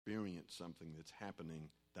experience something that's happening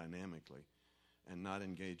dynamically and not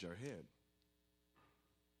engage our head.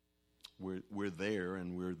 We're there,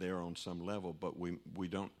 and we're there on some level, but we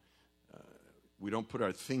don't put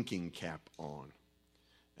our thinking cap on.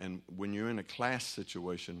 And when you're in a class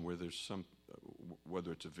situation where there's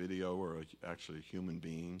whether it's a video or actually a human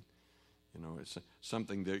being, it's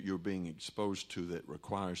something that you're being exposed to that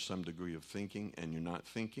requires some degree of thinking, and you're not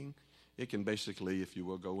thinking, it can basically, if you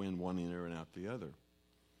will, go in one ear and out the other.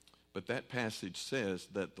 But that passage says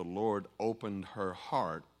that the Lord opened her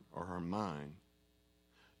heart or her mind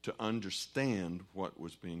to understand what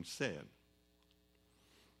was being said.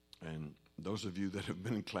 And those of you that have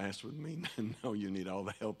been in class with me know you need all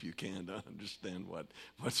the help you can to understand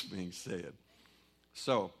what's being said.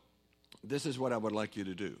 So, this is what I would like you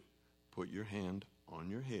to do. Put your hand on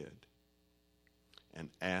your head and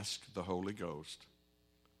ask the Holy Ghost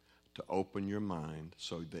to open your mind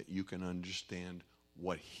so that you can understand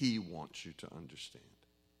what He wants you to understand.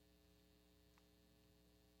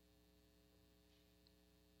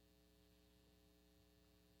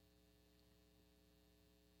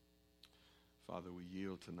 Father, we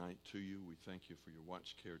yield tonight to you. We thank you for your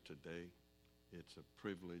watch care today. It's a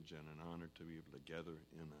privilege and an honor to be able to gather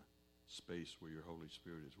in a space where your Holy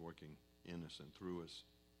Spirit is working in us and through us.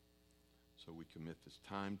 So we commit this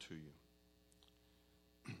time to you.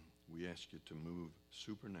 We ask you to move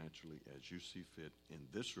supernaturally as you see fit in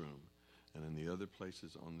this room and in the other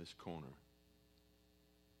places on this corner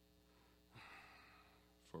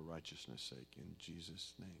for righteousness' sake. In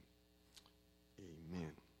Jesus' name,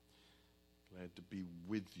 amen. Glad to be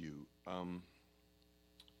with you.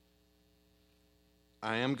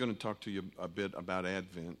 I am going to talk to you a bit about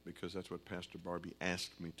Advent because that's what Pastor Barbie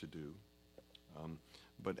asked me to do.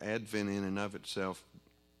 But Advent in and of itself,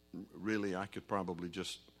 really, I could probably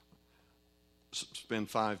just spend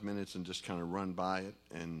 5 minutes and just kind of run by it,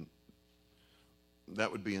 and that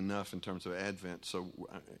would be enough in terms of Advent. So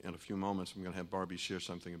in a few moments, I'm going to have Barbie share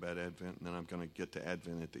something about Advent, and then I'm going to get to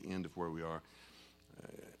Advent at the end of where we are.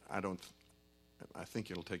 I think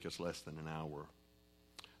it'll take us less than an hour.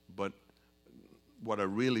 But what I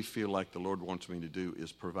really feel like the Lord wants me to do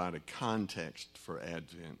is provide a context for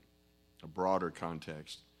Advent, a broader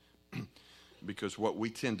context. Because what we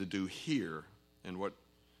tend to do here, and what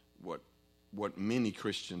many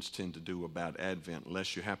Christians tend to do about Advent,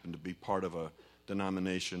 unless you happen to be part of a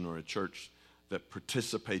denomination or a church that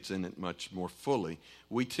participates in it much more fully,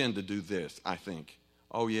 we tend to do this, I think.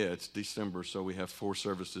 Oh yeah, it's December, so we have 4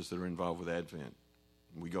 services that are involved with Advent.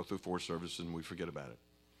 We go through 4 services and we forget about it.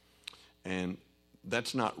 And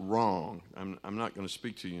that's not wrong. I'm not going to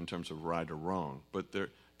speak to you in terms of right or wrong, but there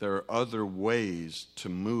are other ways to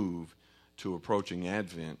move to approaching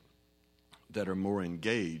Advent that are more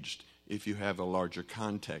engaged if you have a larger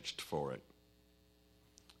context for it.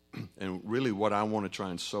 And really what I want to try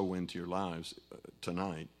and sow into your lives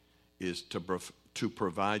tonight is to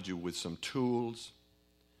provide you with some tools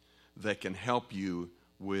that can help you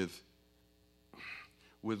with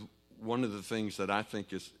one of the things that I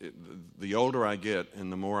think is, the older I get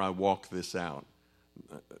and the more I walk this out,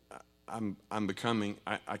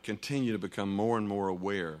 I continue to become more and more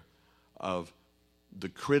aware of the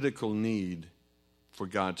critical need for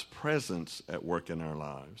God's presence at work in our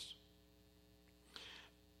lives,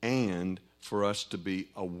 and for us to be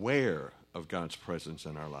aware of God's presence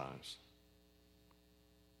in our lives.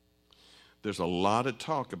 There's a lot of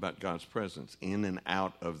talk about God's presence in and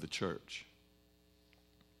out of the church.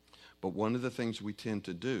 But one of the things we tend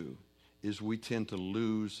to do is we tend to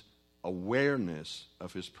lose awareness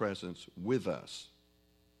of His presence with us.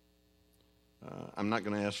 I'm not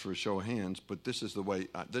going to ask for a show of hands, but this is the way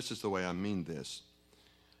I mean this.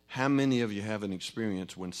 How many of you have an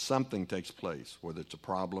experience when something takes place, whether it's a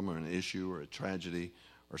problem or an issue or a tragedy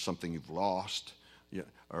or something you've lost,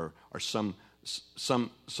 or some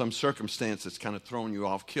circumstance that's kind of thrown you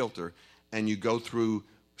off kilter, and you go through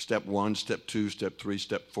step 1, step 2, step 3,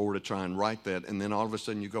 step 4 to try and right that, and then all of a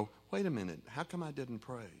sudden you go, wait a minute, how come I didn't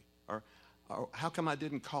pray? Or how come I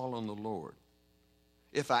didn't call on the Lord?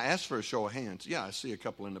 If I asked for a show of hands, yeah, I see a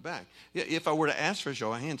couple in the back. Yeah, if I were to ask for a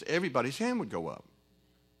show of hands, everybody's hand would go up.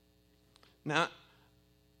 Now,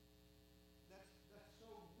 that's so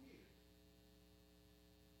weird.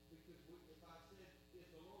 Because if I said, is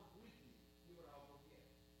the Lord with you, you would all go, yes.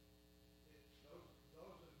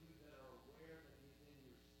 Those of you that are aware that He's in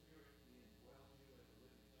your spirit, He indwells you as a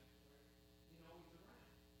living sanctuary, He's around.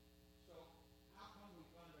 So how come we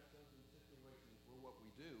find ourselves in situations where what we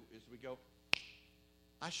do is we go,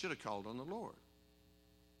 I should have called on the Lord.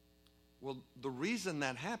 Well, the reason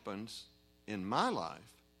that happens in my life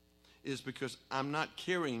is because I'm not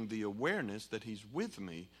carrying the awareness that he's with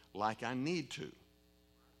me like I need to.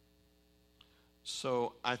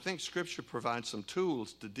 So I think Scripture provides some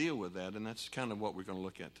tools to deal with that, and that's kind of what we're going to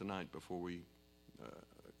look at tonight before we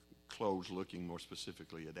close looking more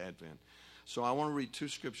specifically at Advent. So I want to read two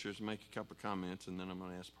scriptures, make a couple of comments, and then I'm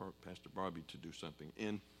going to ask Pastor Barbie to do something.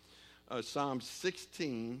 In Psalm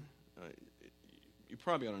 16, you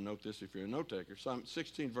probably ought to note this if you're a note taker. Psalm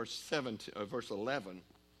 16, verse 11.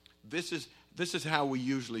 This is how we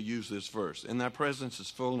usually use this verse. In thy presence is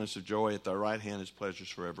fullness of joy. At thy right hand is pleasures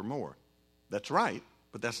forevermore. That's right,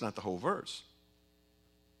 but that's not the whole verse.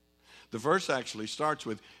 The verse actually starts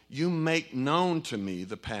with, you make known to me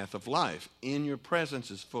the path of life. In your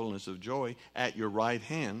presence is fullness of joy. At your right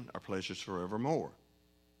hand are pleasures forevermore.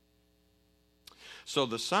 So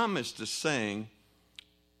the psalmist is saying,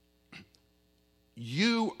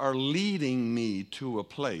 you are leading me to a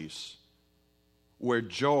place where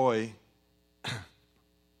joy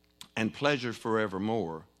and pleasure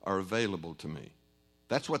forevermore are available to me.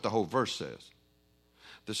 That's what the whole verse says.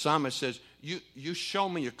 The psalmist says, you show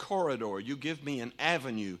me a corridor, you give me an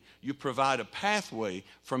avenue, you provide a pathway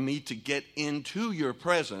for me to get into your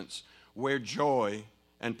presence where joy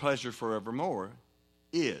and pleasure forevermore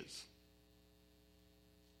is.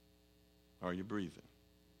 Are you breathing?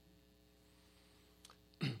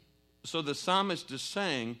 So the psalmist is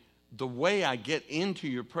saying, the way I get into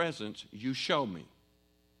your presence, you show me.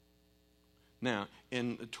 Now,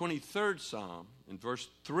 in the 23rd Psalm, in verse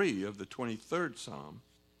 3 of the 23rd Psalm,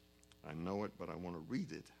 I know it, but I want to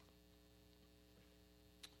read it.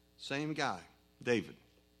 Same guy, David.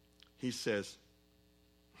 He says,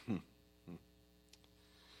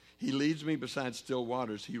 he leads me beside still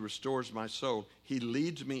waters. He restores my soul. He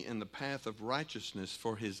leads me in the path of righteousness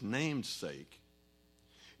for his name's sake.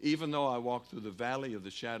 Even though I walk through the valley of the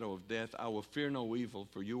shadow of death, I will fear no evil,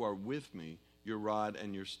 for you are with me. Your rod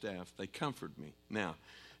and your staff, they comfort me. Now,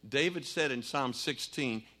 David said in Psalm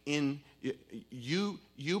 16,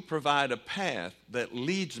 you provide a path that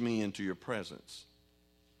leads me into your presence.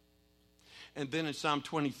 And then in Psalm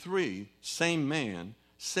 23, same man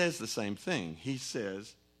says the same thing. He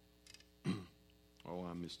says, oh,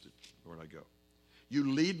 I missed it. Where'd I go?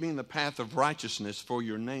 You lead me in the path of righteousness for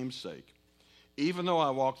your name's sake. Even though I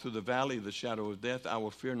walk through the valley of the shadow of death, I will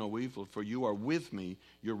fear no evil, for you are with me,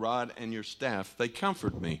 your rod and your staff, they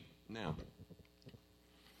comfort me. Now,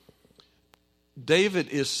 David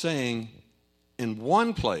is saying in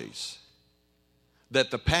one place that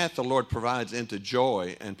the path the Lord provides into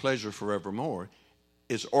joy and pleasure forevermore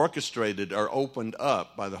is orchestrated or opened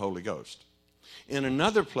up by the Holy Ghost. In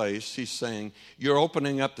another place, he's saying, you're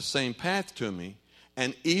opening up the same path to me,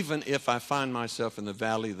 and even if I find myself in the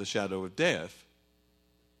valley of the shadow of death,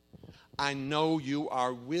 I know you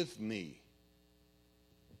are with me.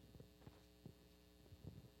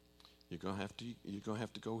 You're going to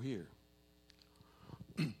have to go here.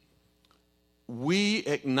 We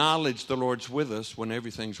acknowledge the Lord's with us when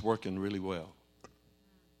everything's working really well.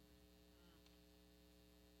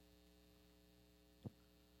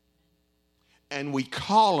 And we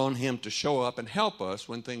call on him to show up and help us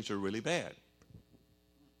when things are really bad.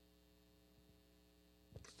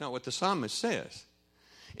 That's not what the psalmist says.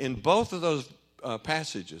 In both of those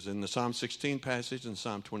passages, in the Psalm 16 passage and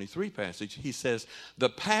Psalm 23 passage, he says, the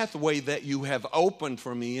pathway that you have opened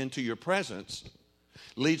for me into your presence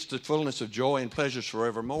leads to fullness of joy and pleasures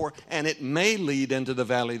forevermore, and it may lead into the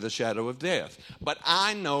valley of the shadow of death. But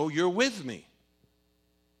I know you're with me.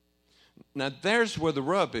 Now, there's where the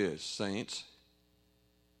rub is, saints.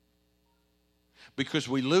 Because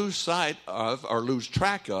we lose sight of, or lose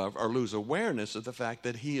track of, or lose awareness of the fact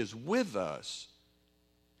that he is with us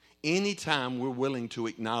anytime we're willing to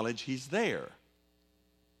acknowledge he's there.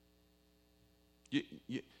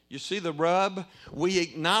 You see the rub? We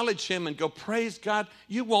acknowledge him and go, praise God.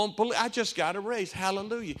 You won't believe, I just got a raise.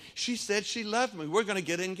 Hallelujah. She said she loved me. We're going to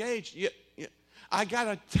get engaged. I got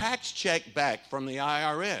a tax check back from the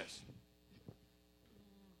IRS.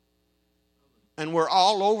 And we're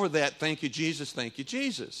all over that. Thank you, Jesus. Thank you,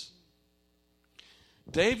 Jesus.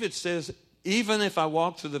 David says, even if I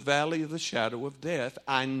walk through the valley of the shadow of death,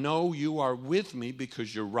 I know you are with me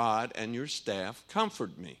because your rod and your staff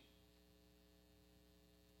comfort me.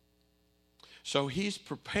 So he's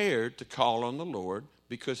prepared to call on the Lord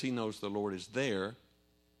because he knows the Lord is there,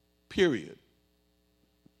 period,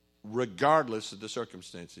 regardless of the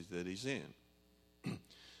circumstances that he's in.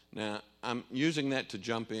 Now, I'm using that to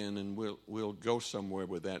jump in, and we'll go somewhere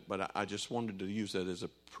with that, but I just wanted to use that as a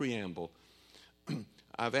preamble.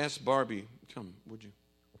 I've asked Barbie, come, would you?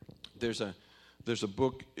 There's a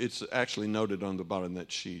book, it's actually noted on the bottom of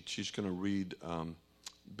that sheet. She's going to read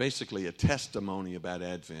basically a testimony about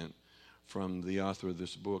Advent from the author of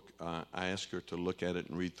this book. I asked her to look at it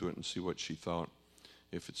and read through it and see what she thought,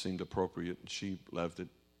 if it seemed appropriate. She loved it.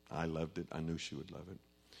 I loved it. I knew she would love it.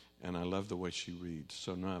 And I love the way she reads.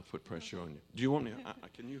 So now I've put pressure on you. Do you want me?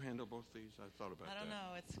 Can you handle both these? I thought about that. I don't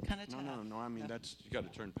know. It's kind of tough. No. I mean, that's, you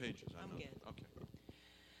got to turn pages. I know. I'm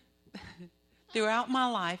good. Okay. Throughout my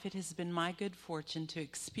life, it has been my good fortune to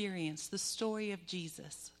experience the story of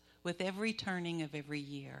Jesus with every turning of every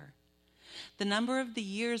year. The number of the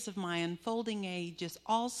years of my unfolding age is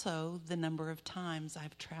also the number of times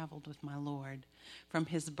I've traveled with my Lord, from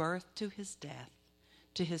his birth to his death,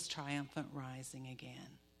 to his triumphant rising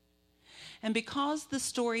again. And because the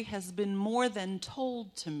story has been more than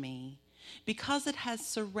told to me, because it has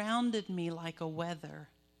surrounded me like a weather,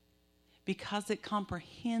 because it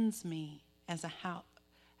comprehends me as a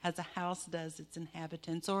house does its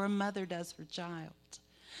inhabitants, or a mother does her child,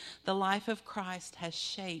 the life of Christ has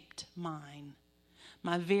shaped mine.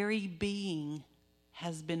 My very being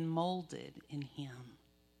has been molded in him.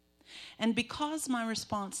 And because my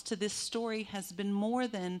response to this story has been more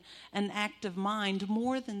than an act of mind,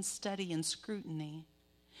 more than study and scrutiny,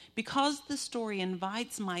 because the story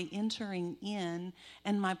invites my entering in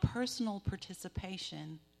and my personal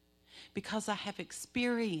participation, because I have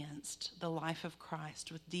experienced the life of Christ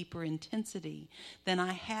with deeper intensity than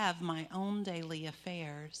I have my own daily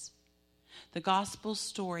affairs, the gospel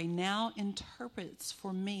story now interprets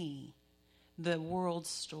for me the world's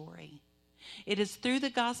story. It is through the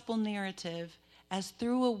gospel narrative, as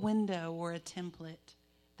through a window or a template,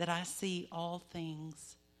 that I see all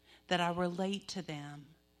things, that I relate to them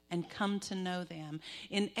and come to know them.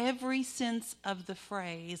 In every sense of the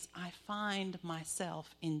phrase, I find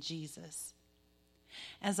myself in Jesus.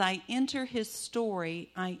 As I enter his story,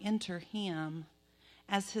 I enter him.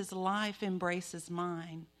 As his life embraces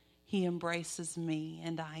mine, he embraces me,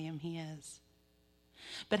 and I am his.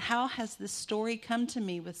 But how has this story come to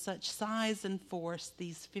me with such size and force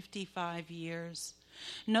these 55 years?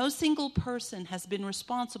 No single person has been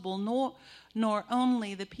responsible, nor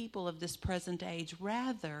only the people of this present age.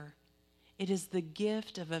 Rather, it is the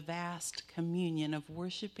gift of a vast communion of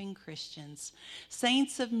worshiping Christians,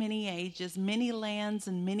 saints of many ages, many lands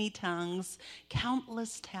and many tongues,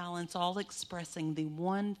 countless talents, all expressing the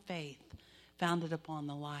one faith founded upon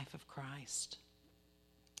the life of Christ.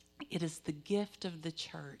 It is the gift of the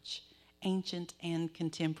church, ancient and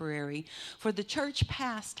contemporary. For the church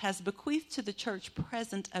past has bequeathed to the church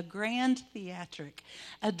present a grand theatric,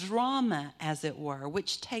 a drama, as it were,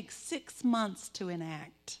 which takes 6 months to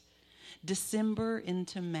enact. December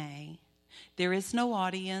into May. There is no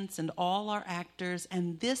audience, and all are actors,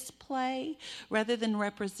 and this play, rather than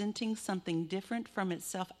representing something different from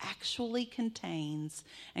itself, actually contains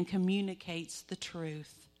and communicates the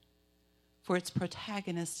truth. For its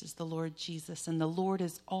protagonist is the Lord Jesus, and the Lord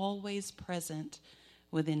is always present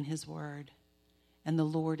within his word. And the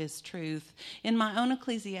Lord is truth. In my own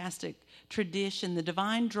ecclesiastic tradition, the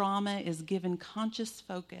divine drama is given conscious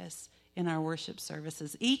focus in our worship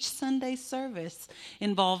services. Each Sunday service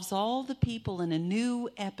involves all the people in a new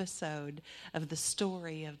episode of the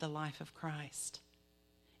story of the life of Christ.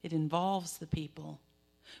 It involves the people.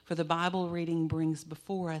 For the Bible reading brings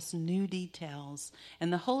before us new details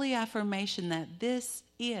and the holy affirmation that this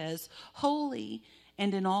is holy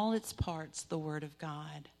and in all its parts the Word of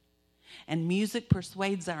God. And music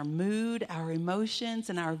persuades our mood, our emotions,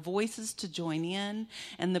 and our voices to join in,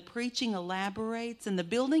 and the preaching elaborates, and the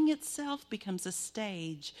building itself becomes a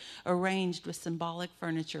stage arranged with symbolic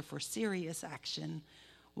furniture for serious action,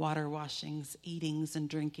 water washings, eatings and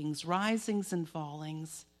drinkings, risings and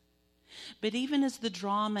fallings. But even as the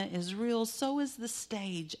drama is real, so is the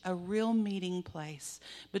stage a real meeting place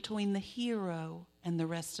between the hero and the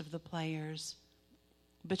rest of the players.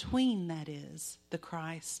 Between, that is, the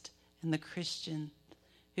Christ and the Christian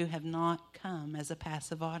who have not come as a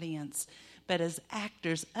passive audience, but as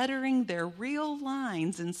actors uttering their real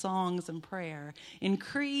lines in songs and prayer, in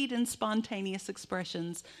creed and spontaneous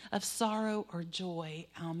expressions of sorrow or joy.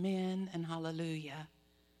 Amen and hallelujah.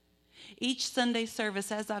 Each Sunday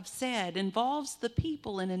service, as I've said, involves the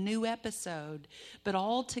people in a new episode, but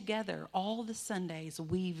all together, all the Sundays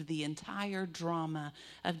weave the entire drama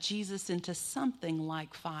of Jesus into something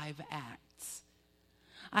like 5 acts.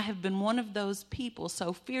 I have been one of those people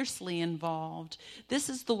so fiercely involved. This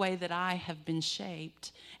is the way that I have been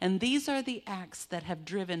shaped, and these are the acts that have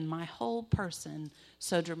driven my whole person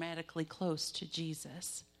so dramatically close to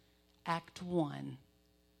Jesus. Act 1,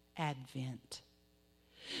 Advent.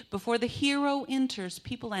 Before the hero enters,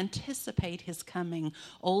 people anticipate his coming.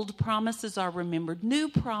 Old promises are remembered. New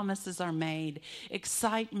promises are made.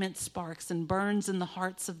 Excitement sparks and burns in the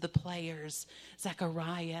hearts of the players.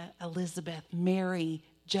 Zechariah, Elizabeth, Mary,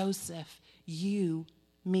 Joseph, you,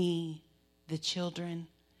 me, the children.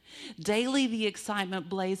 Daily the excitement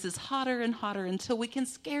blazes hotter and hotter until we can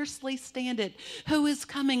scarcely stand it. Who is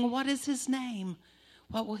coming? What is his name?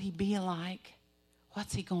 What will he be like?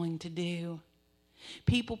 What's he going to do?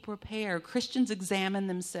 People prepare. Christians examine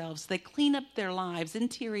themselves. They clean up their lives,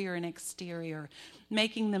 interior and exterior,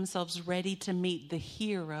 making themselves ready to meet the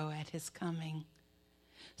hero at his coming.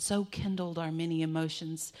 So kindled are many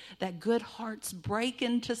emotions that good hearts break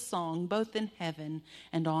into song, both in heaven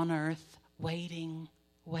and on earth, waiting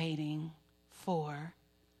for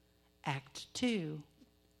Act 2,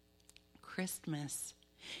 Christmas.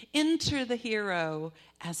 Enter the hero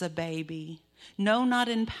as a baby. No, not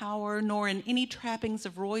in power, nor in any trappings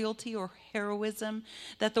of royalty or heroism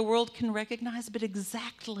that the world can recognize, but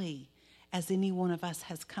exactly as any one of us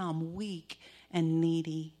has come, weak and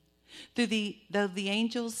needy. Though the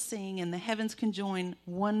angels sing and the heavens conjoin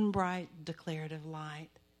one bright declarative light.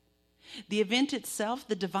 The event itself,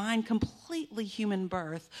 the divine, completely human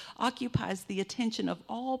birth, occupies the attention of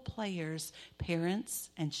all players, parents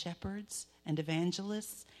and shepherds and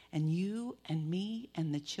evangelists, and you and me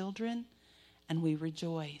and the children, and we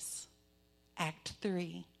rejoice. Act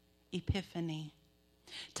 3, Epiphany.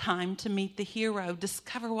 Time to meet the hero,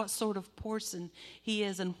 discover what sort of person he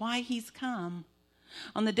is and why he's come.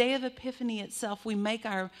 On the day of Epiphany itself, we make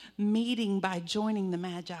our meeting by joining the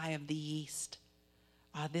Magi of the East.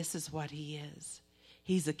 This is what he is.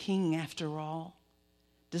 He's a king after all,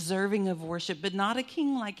 deserving of worship, but not a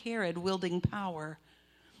king like Herod, wielding power.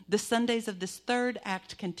 The Sundays of this third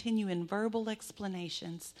act continue in verbal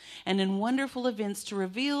explanations and in wonderful events to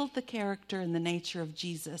reveal the character and the nature of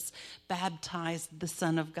Jesus, baptized the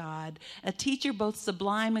Son of God, a teacher both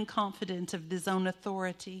sublime and confident of his own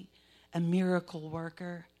authority, a miracle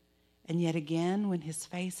worker. And yet again, when his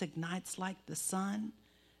face ignites like the sun,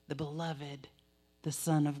 the beloved, the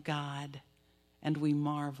Son of God, and we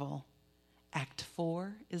marvel. Act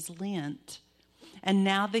 4 is Lent. And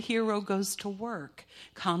now the hero goes to work.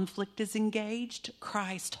 Conflict is engaged.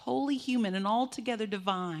 Christ, wholly human and altogether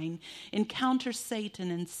divine, encounters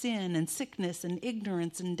Satan and sin and sickness and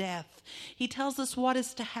ignorance and death. He tells us what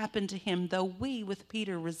is to happen to him, though we, with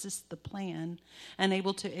Peter, resist the plan,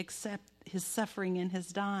 unable to accept his suffering and his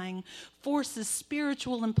dying. Forces,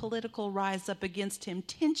 spiritual and political, rise up against him.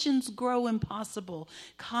 Tensions grow impossible.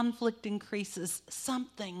 Conflict increases.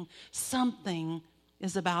 Something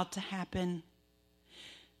is about to happen.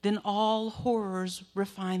 Then all horrors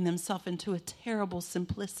refine themselves into a terrible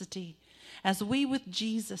simplicity as we with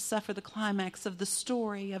Jesus suffer the climax of the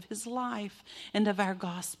story of his life and of our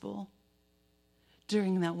gospel.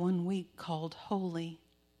 During that 1 week called Holy,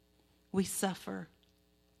 we suffer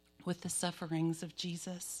with the sufferings of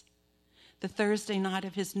Jesus. The Thursday night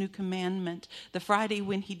of his new commandment, the Friday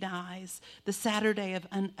when he dies, the Saturday of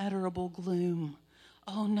unutterable gloom.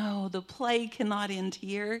 Oh no, the play cannot end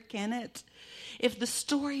here, can it? If the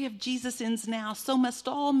story of Jesus ends now, so must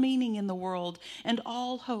all meaning in the world and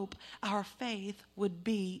all hope, our faith, would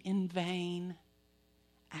be in vain.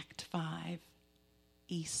 Act 5,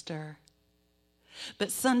 Easter.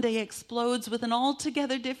 But Sunday explodes with an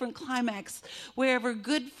altogether different climax. Wherever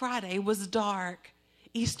Good Friday was dark,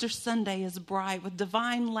 Easter Sunday is bright with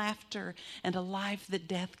divine laughter and a life that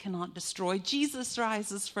death cannot destroy. Jesus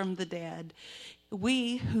rises from the dead.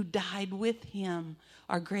 We who died with him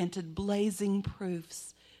are granted blazing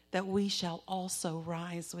proofs that we shall also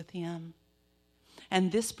rise with him.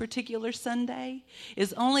 And this particular Sunday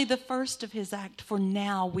is only the first of his act, for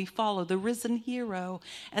now we follow the risen hero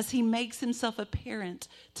as he makes himself apparent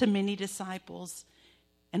to many disciples.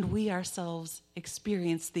 And we ourselves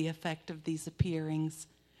experience the effect of these appearings,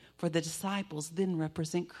 for the disciples then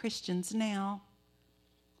represent Christians now.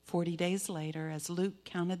 40 days later, as Luke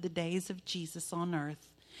counted the days of Jesus on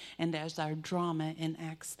earth, and as our drama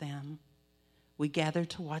enacts them, we gather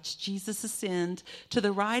to watch Jesus ascend to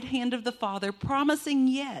the right hand of the Father, promising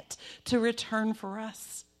yet to return for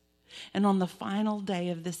us. And on the final day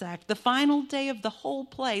of this act, the final day of the whole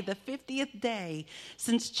play, the 50th day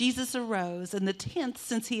since Jesus arose and the 10th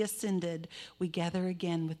since he ascended, we gather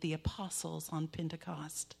again with the apostles on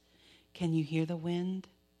Pentecost. Can you hear the wind?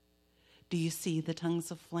 Do you see the tongues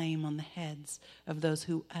of flame on the heads of those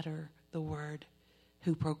who utter the word,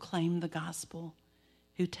 who proclaim the gospel,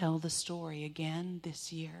 who tell the story again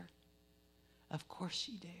this year? Of course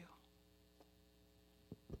you do.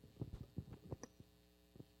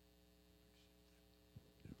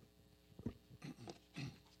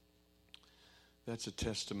 That's a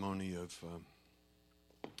testimony of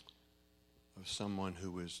someone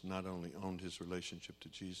who has not only owned his relationship to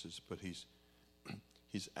Jesus, but he's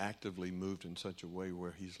actively moved in such a way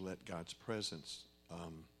where he's let God's presence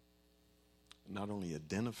not only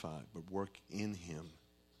identify, but work in him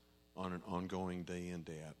on an ongoing day in,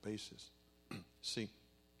 day out basis. See,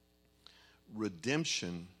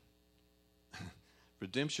 redemption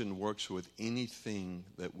works with anything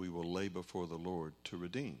that we will lay before the Lord to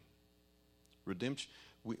redeem. Redemption,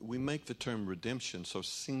 we make the term redemption so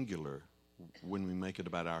singular when we make it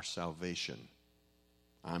about our salvation.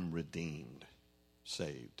 I'm redeemed,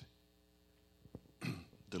 saved,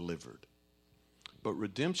 delivered. But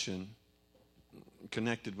redemption,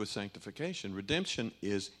 connected with sanctification, redemption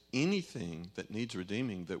is anything that needs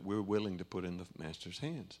redeeming that we're willing to put in the Master's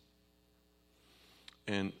hands.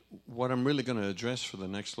 And what I'm really going to address for the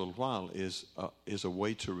next little while is a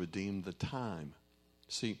way to redeem the time.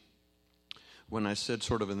 See, when I said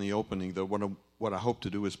sort of in the opening that what I hope to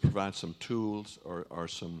do is provide some tools or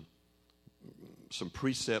some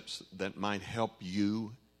precepts that might help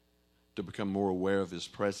you to become more aware of His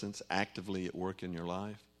presence actively at work in your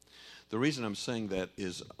life. The reason I'm saying that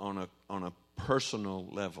is on a personal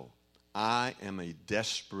level. I am a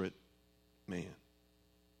desperate man.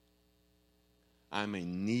 I'm a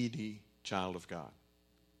needy child of God.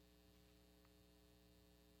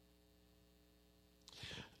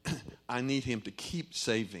 I need Him to keep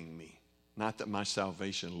saving me, not that my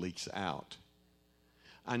salvation leaks out.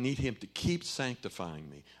 I need Him to keep sanctifying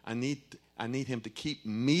me. I need Him to keep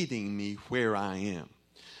meeting me where I am,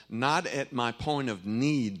 not at my point of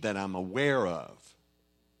need that I'm aware of.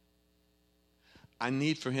 I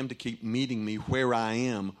need for Him to keep meeting me where I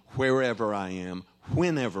am, wherever I am,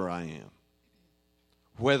 whenever I am,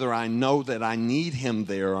 whether I know that I need Him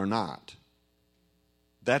there or not.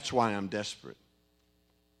 That's why I'm desperate.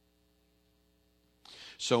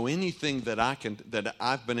 So anything that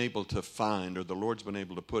I've been able to find, or the Lord's been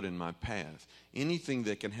able to put in my path, anything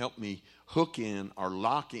that can help me hook in or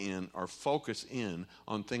lock in or focus in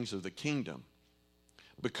on things of the kingdom,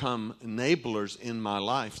 become enablers in my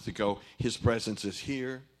life to go, His presence is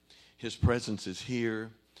here, His presence is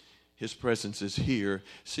here, His presence is here.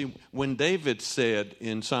 See, when David said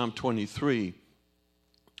in Psalm 23,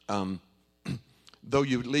 though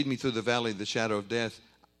you lead me through the valley of the shadow of death,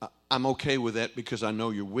 I'm okay with that because I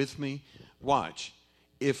know you're with me. Watch.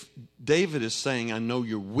 If David is saying, I know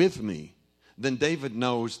you're with me, then David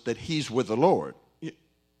knows that he's with the Lord.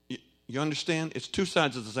 You understand? It's two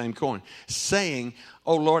sides of the same coin. Saying,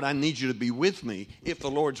 oh, Lord, I need you to be with me. If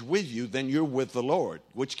the Lord's with you, then you're with the Lord,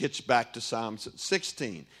 which gets back to Psalm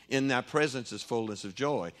 16. In thy presence is fullness of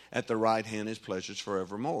joy. At the right hand is pleasures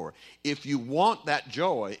forevermore. If you want that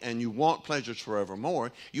joy and you want pleasures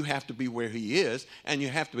forevermore, you have to be where He is, and you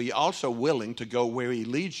have to be also willing to go where He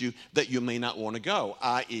leads you that you may not want to go,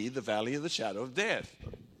 i.e. the valley of the shadow of death.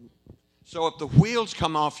 So if the wheels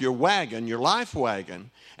come off your wagon, your life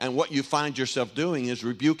wagon, and what you find yourself doing is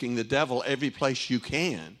rebuking the devil every place you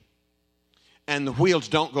can, and the wheels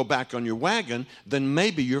don't go back on your wagon, then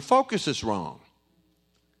maybe your focus is wrong.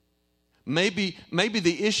 Maybe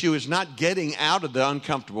the issue is not getting out of the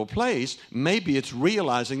uncomfortable place. Maybe it's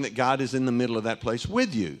realizing that God is in the middle of that place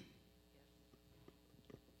with you.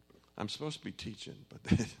 I'm supposed to be teaching, but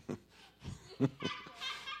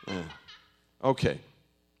okay.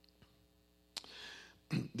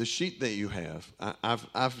 The sheet that you have,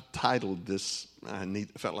 I've titled this. I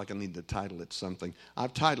felt like I need to title it something.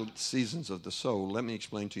 I've titled Seasons of the Soul. Let me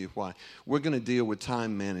explain to you why. We're going to deal with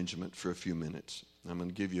time management for a few minutes. I'm going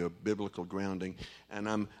to give you a biblical grounding,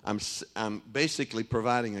 and I'm basically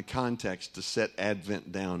providing a context to set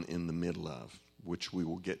Advent down in the middle of, which we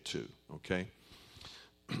will get to. Okay.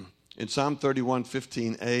 In Psalm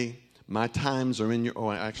 31:15a, my times are in your.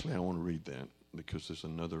 Oh, actually, I want to read that, because there's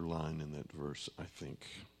another line in that verse, I think.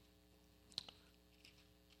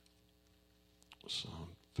 Psalm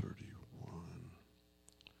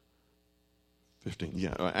 31:15.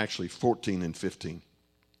 Yeah, actually 14 and 15.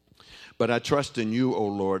 But I trust in you, O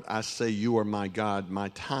Lord. I say you are my God. My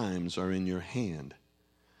times are in your hand.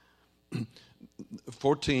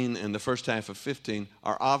 14 and the first half of 15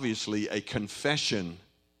 are obviously a confession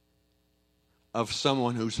of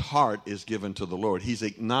someone whose heart is given to the Lord. He's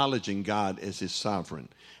acknowledging God as his sovereign.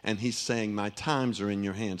 And he's saying, my times are in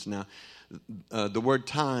your hands. Now, the word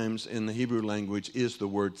times in the Hebrew language is the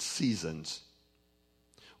word seasons,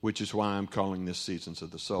 which is why I'm calling this Seasons of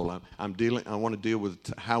the Soul. I want to deal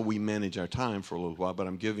with how we manage our time for a little while, but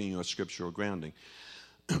I'm giving you a scriptural grounding.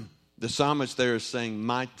 The psalmist there is saying,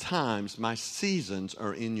 my times, my seasons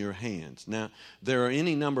are in your hands. Now, there are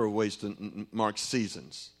any number of ways to mark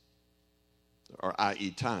seasons. or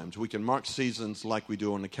i.e. times. We can mark seasons like we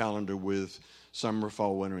do on the calendar with summer,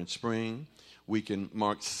 fall, winter, and spring. We can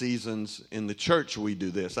mark seasons. In the church, we do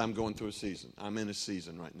this. I'm going through a season. I'm in a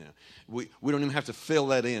season right now. We don't even have to fill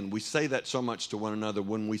that in. We say that so much to one another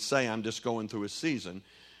when we say, I'm just going through a season.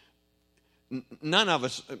 None of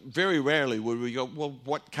us, very rarely would we go, well,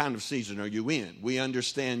 what kind of season are you in? We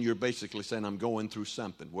understand you're basically saying, I'm going through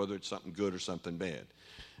something, whether it's something good or something bad.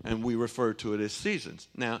 And we refer to it as seasons.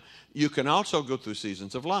 Now, you can also go through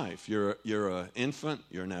seasons of life. You're an infant,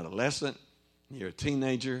 you're an adolescent, you're a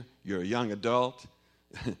teenager, you're a young adult,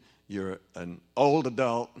 you're an old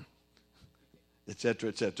adult, et cetera,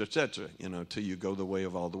 et cetera, et cetera, till you go the way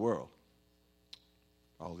of all the world,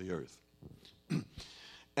 all the earth.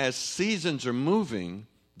 As seasons are moving,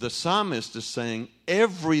 the psalmist is saying,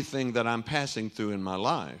 everything that I'm passing through in my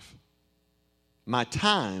life, my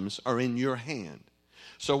times are in your hand.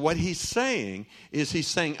 So what he's saying is he's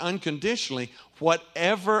saying unconditionally,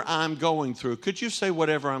 whatever I'm going through. Could you say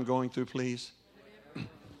whatever I'm going through, please?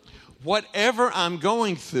 Whatever I'm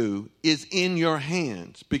going through is in your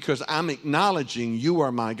hands because I'm acknowledging you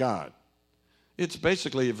are my God. It's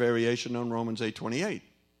basically a variation on Romans 8:28.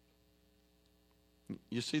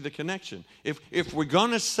 You see the connection. If we're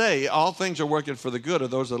going to say all things are working for the good of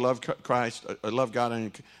those that love Christ, love God,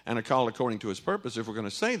 and are called according to his purpose, if we're going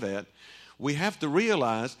to say that, we have to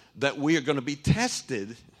realize that we are going to be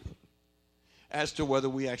tested as to whether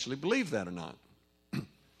we actually believe that or not.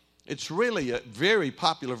 It's really a very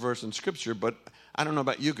popular verse in Scripture, but I don't know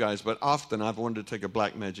about you guys, but often I've wanted to take a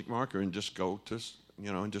black magic marker and just go to,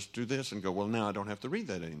 and just do this and go, well, now I don't have to read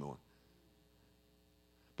that anymore.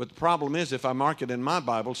 But the problem is, if I mark it in my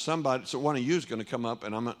Bible, so one of you is going to come up,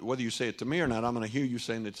 and whether you say it to me or not, I'm going to hear you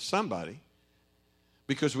saying it to somebody,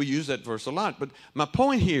 because we use that verse a lot. But my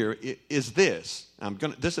point here is this.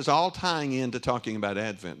 This is all tying into talking about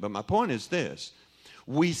Advent, but my point is this.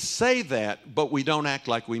 We say that, but we don't act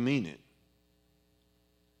like we mean it.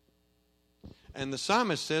 And the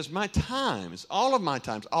psalmist says, my times, all of my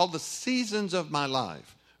times, all the seasons of my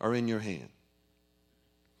life are in your hand.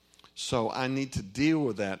 So I need to deal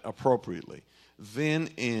with that appropriately. Then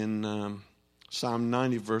in Psalm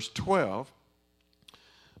 90, verse 12,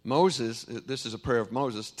 Moses, this is a prayer of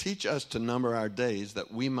Moses, teach us to number our days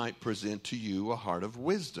that we might present to you a heart of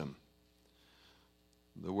wisdom.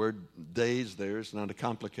 The word days there is not a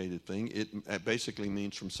complicated thing. It basically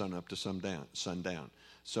means from sun up to sundown.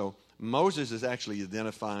 So Moses is actually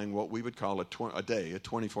identifying what we would call a day, a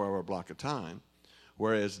 24-hour block of time,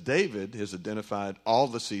 whereas David has identified all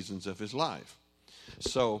the seasons of his life.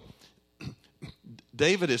 So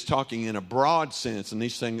David is talking in a broad sense, and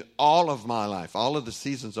he's saying all of my life, all of the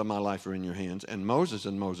seasons of my life are in your hands. And Moses,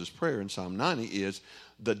 in Moses' prayer in Psalm 90, is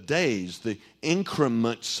the days, the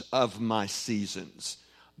increments of my seasons,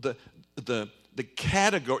 the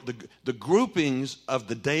category, the groupings of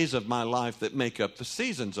the days of my life that make up the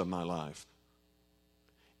seasons of my life.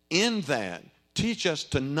 In that, teach us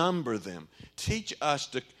to number them. Teach us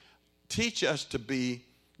to be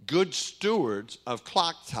good stewards of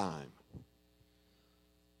clock time.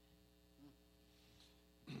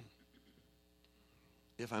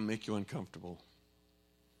 If I make you uncomfortable,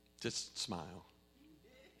 just smile.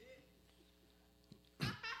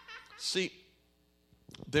 See,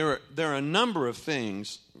 there are a number of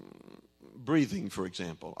things. Breathing, for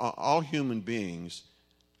example. All human beings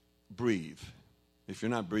breathe. If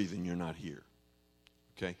you're not breathing, you're not here.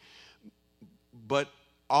 Okay? But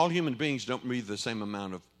all human beings don't breathe the same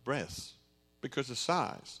amount of breaths because of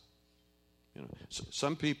size.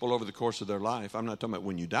 Some people over the course of their life, I'm not talking about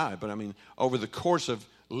when you die, but I mean over the course of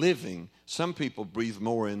living, some people breathe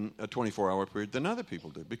more in a 24-hour period than other people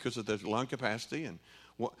do because of their lung capacity and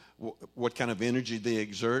what kind of energy they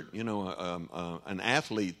exert. An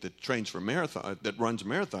athlete that trains for marathon, that runs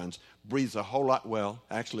marathons, breathes a whole lot. Well,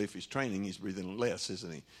 actually, if he's training, he's breathing less,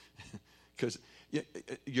 isn't he? Because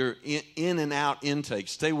your in and out intake.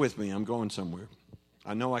 Stay with me. I'm going somewhere.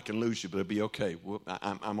 I know I can lose you, but it'll be okay.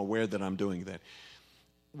 I'm aware that I'm doing that.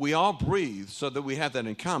 We all breathe so that we have that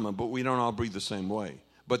in common, but we don't all breathe the same way.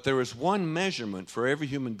 But there is one measurement for every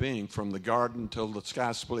human being from the garden till the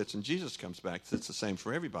sky splits and Jesus comes back. It's the same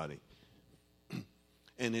for everybody.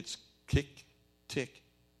 And it's tick, tick,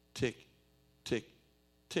 tick, tick,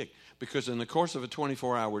 tick. Because in the course of a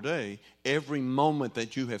 24-hour day, every moment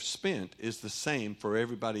that you have spent is the same for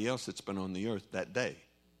everybody else that's been on the earth that day.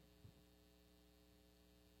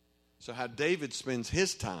 So how David spends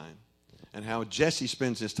his time and how Jesse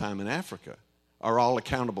spends his time in Africa are all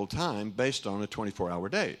accountable time based on a 24-hour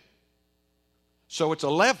day. So it's a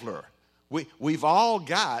leveler. We've all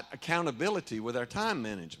got accountability with our time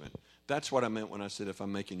management. That's what I meant when I said if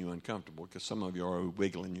I'm making you uncomfortable, because some of you are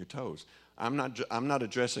wiggling your toes. I'm not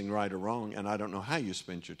addressing right or wrong, and I don't know how you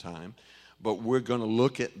spent your time, but we're going to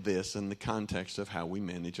look at this in the context of how we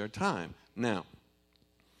manage our time. Now,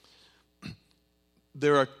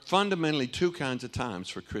 there are fundamentally two kinds of times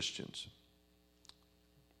for Christians.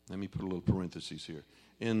 Let me put a little parenthesis here.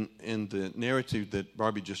 In the narrative that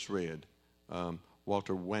Barbie just read,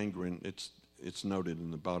 Walter Wangerin, it's noted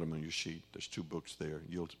in the bottom of your sheet. There's 2 books there.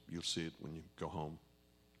 You'll see it when you go home.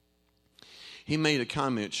 He made a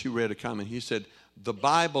comment. She read a comment. He said, the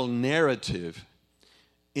Bible narrative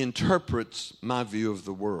interprets my view of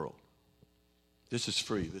the world. This is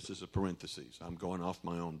free. This is a parenthesis. I'm going off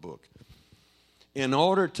my own book. In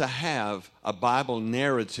order to have a Bible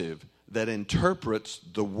narrative that interprets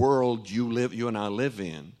the world you and I live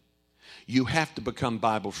in, you have to become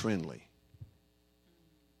Bible friendly.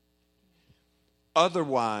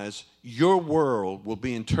 Otherwise, your world will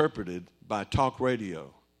be interpreted by talk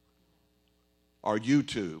radio or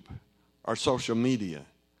YouTube or social media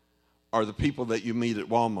or the people that you meet at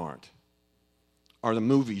Walmart or the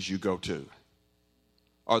movies you go to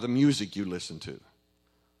or the music you listen to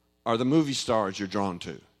or the movie stars you're drawn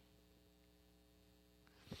to.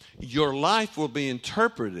 Your life will be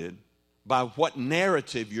interpreted by what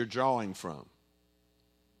narrative you're drawing from.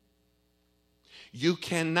 You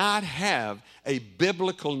cannot have a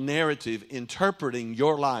biblical narrative interpreting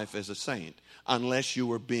your life as a saint unless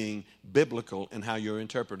you are being biblical in how you're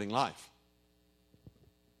interpreting life.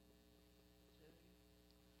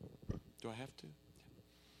 Do I have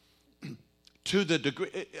to? To the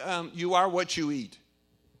degree, you are what you eat.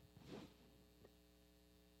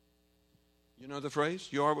 You know the phrase?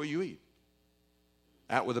 You are what you eat.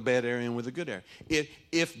 Out with a bad air, in with a good air.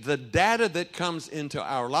 If the data that comes into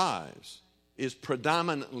our lives is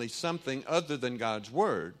predominantly something other than God's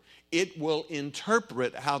Word, it will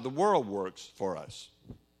interpret how the world works for us.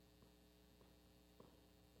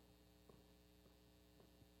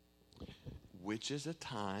 Which is a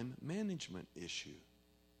time management issue.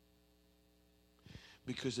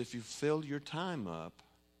 Because if you fill your time up,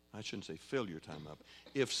 I shouldn't say fill your time up.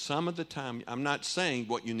 If some of the time, I'm not saying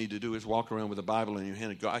what you need to do is walk around with a Bible in your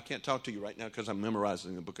hand and go, I can't talk to you right now because I'm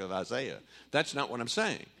memorizing the book of Isaiah. That's not what I'm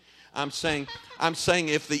saying. I'm saying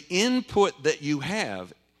if the input that you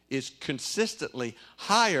have is consistently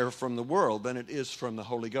higher from the world than it is from the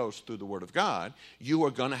Holy Ghost through the Word of God, you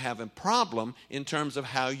are going to have a problem in terms of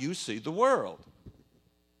how you see the world.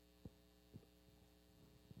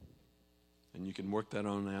 And you can work that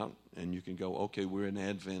on out, and you can go, okay, we're in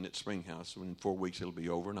Advent at Springhouse, and in 4 weeks it'll be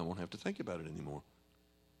over, and I won't have to think about it anymore.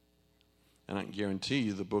 And I can guarantee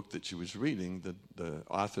you the book that she was reading, the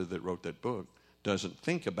author that wrote that book, doesn't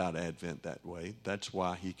think about Advent that way. That's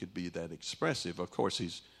why he could be that expressive. Of course,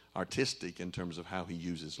 he's artistic in terms of how he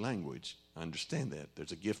uses language. I understand that.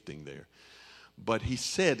 There's a gifting there. But he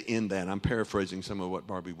said in that, I'm paraphrasing some of what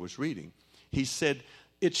Barbie was reading, he said,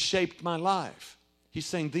 it shaped my life. He's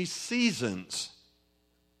saying these seasons,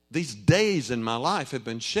 these days in my life have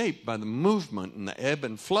been shaped by the movement and the ebb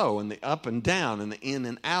and flow and the up and down and the in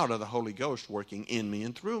and out of the Holy Ghost working in me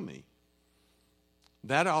and through me.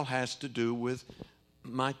 That all has to do with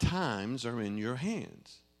my times are in your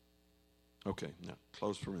hands. Okay, now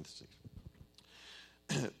close parentheses.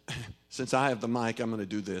 Since I have the mic, I'm going to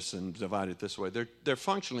do this and divide it this way. There are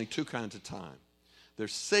functionally 2 kinds of time.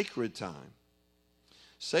 There's sacred time.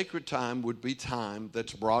 Sacred time would be time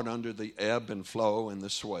that's brought under the ebb and flow and the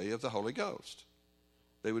sway of the Holy Ghost.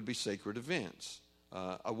 They would be sacred events.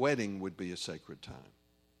 A wedding would be a sacred time.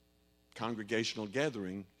 Congregational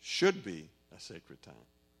gathering should be a sacred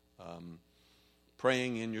time.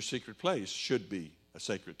 Praying in your secret place should be a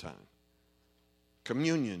sacred time.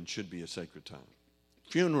 Communion should be a sacred time.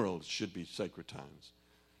 Funerals should be sacred times.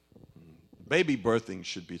 Baby birthing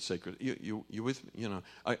should be sacred. You with me? You know,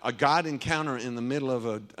 a God encounter in the middle of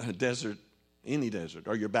a desert, any desert,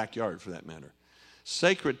 or your backyard for that matter.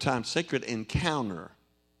 Sacred time, sacred encounter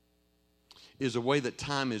is a way that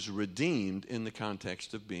time is redeemed in the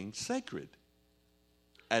context of being sacred,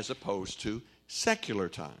 as opposed to secular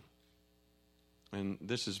time. And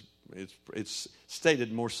this is it's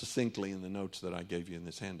stated more succinctly in the notes that I gave you in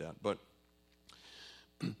this handout. But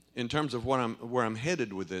in terms of where I'm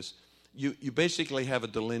headed with this, you basically have a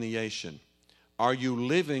delineation. Are you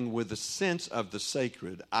living with a sense of the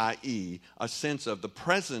sacred, i.e., a sense of the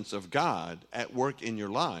presence of God at work in your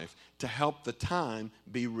life to help the time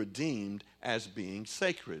be redeemed as being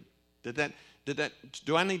sacred?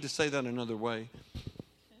 Do I need to say that another way?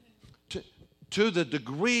 To the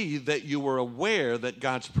degree that you are aware that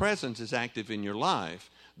God's presence is active in your life,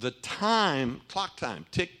 the time, clock time,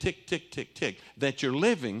 tick, tick, tick, tick, tick, that you're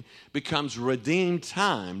living becomes redeemed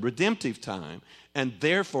time, redemptive time, and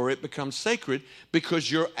therefore it becomes sacred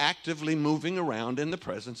because you're actively moving around in the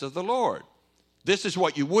presence of the Lord. This is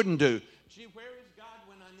what you wouldn't do. Gee, where is God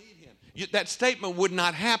when I need him? That statement would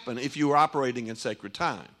not happen if you were operating in sacred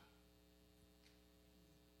time.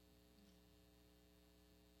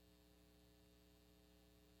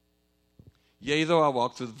 Yea, though I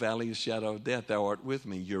walk through the valley of the shadow of death, thou art with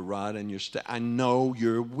me. Your rod and your staff. I know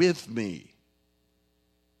you're with me.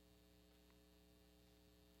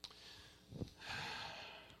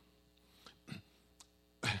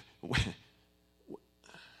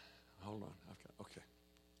 Hold on. Okay.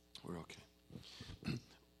 We're okay.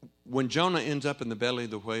 When Jonah ends up in the belly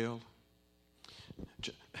of the whale,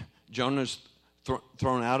 Jonah's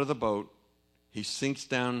thrown out of the boat. He sinks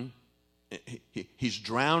down. He's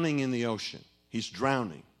drowning in the ocean. He's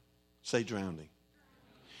drowning. Say drowning.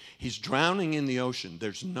 He's drowning in the ocean.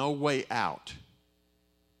 There's no way out.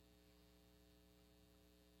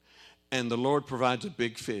 And the Lord provides a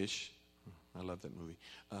big fish. I love that movie.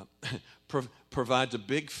 Provides a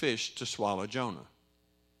big fish to swallow Jonah.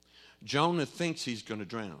 Jonah thinks he's going to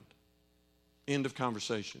drown. End of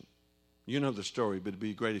conversation. You know the story, but it'd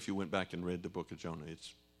be great if you went back and read the book of Jonah.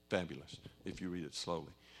 It's fabulous if you read it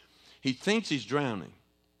slowly. He thinks he's drowning.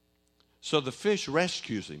 So the fish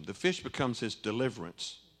rescues him. The fish becomes his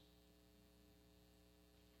deliverance.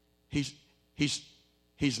 He's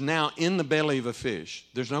now in the belly of a fish.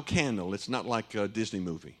 There's no candle. It's not like a Disney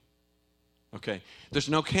movie. Okay? There's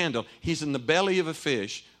no candle. He's in the belly of a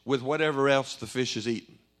fish with whatever else the fish has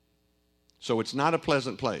eaten. So it's not a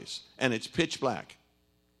pleasant place. And it's pitch black.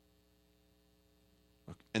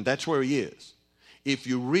 And that's where he is. If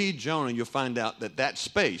you read Jonah, you'll find out that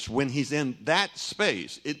space, when he's in that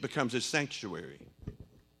space, it becomes his sanctuary.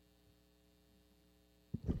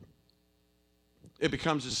 It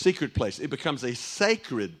becomes a secret place. It becomes a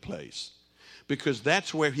sacred place because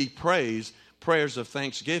that's where he prays prayers of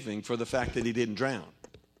thanksgiving for the fact that he didn't drown.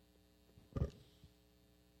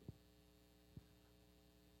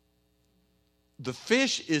 The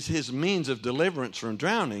fish is his means of deliverance from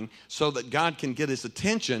drowning so that God can get his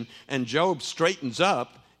attention, and Job straightens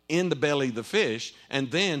up in the belly of the fish, and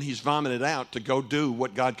then he's vomited out to go do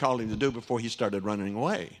what God called him to do before he started running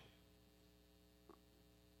away.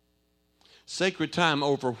 Sacred time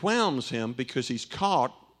overwhelms him because he's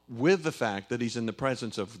caught with the fact that he's in the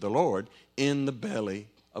presence of the Lord in the belly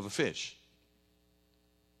of a fish.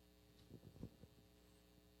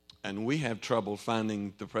 And we have trouble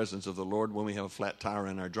finding the presence of the Lord when we have a flat tire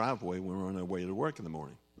in our driveway when we're on our way to work in the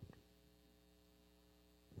morning.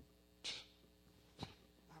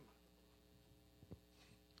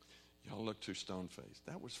 Y'all look too stone-faced.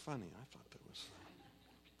 That was funny. I thought that was funny.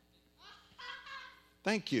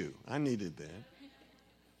 Thank you. I needed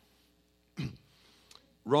that.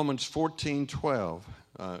 Romans 14:12,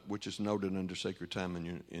 which is noted under sacred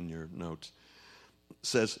time in your notes,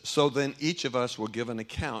 says, so then each of us will give an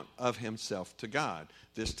account of himself to God.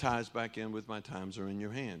 This ties back in with my times are in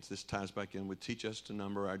your hands. This ties back in with teach us to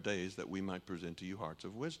number our days that we might present to you hearts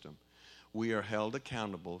of wisdom. We are held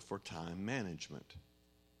accountable for time management.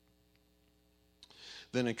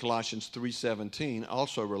 Then in Colossians 3:17,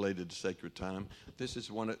 also related to sacred time, this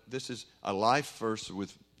is a life verse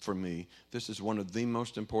for me. This is one of the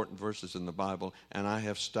most important verses in the Bible, and I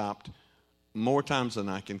have stopped more times than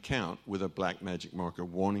I can count with a black magic marker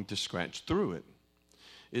wanting to scratch through it.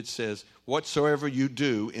 It says, whatsoever you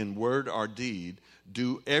do in word or deed,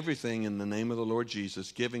 do everything in the name of the Lord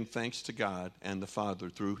Jesus, giving thanks to God and the Father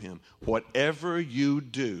through him. Whatever you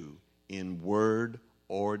do in word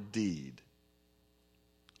or deed,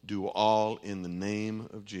 do all in the name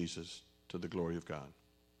of Jesus to the glory of God.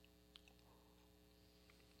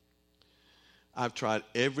 I've tried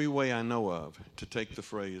every way I know of to take the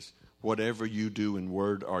phrase, whatever you do in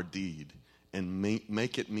word or deed, and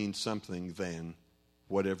make it mean something than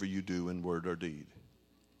whatever you do in word or deed.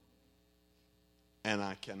 And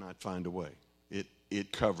I cannot find a way.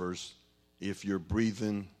 It covers, if you're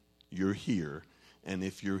breathing, you're here. And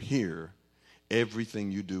if you're here,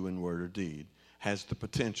 everything you do in word or deed has the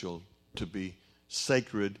potential to be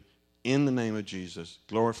sacred in the name of Jesus,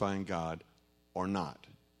 glorifying God or not.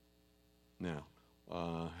 Now,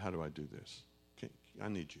 how do I do this? I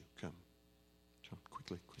need you. Come,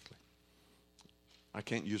 quickly. I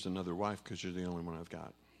can't use another wife because you're the only one I've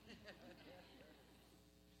got.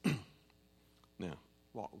 Now,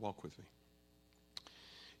 walk with me.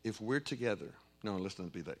 If we're together, no, let's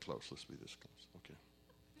not be that close. Let's be this close. Okay.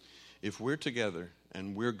 If we're together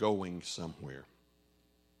and we're going somewhere,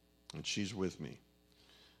 and she's with me,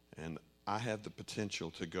 and I have the potential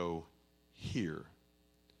to go here.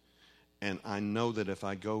 And I know that if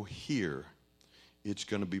I go here, it's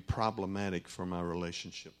going to be problematic for my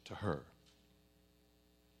relationship to her.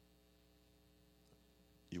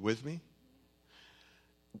 You with me?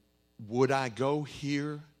 Would I go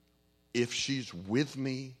here if she's with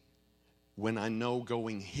me when I know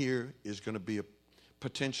going here is going to be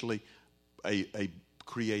potentially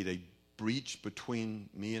create a breach between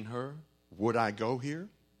me and her? Would I go here?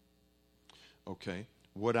 Okay.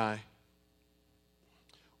 Would I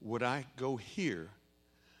go here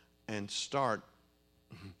and start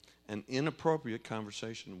an inappropriate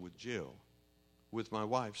conversation with Jill, with my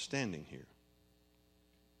wife standing here?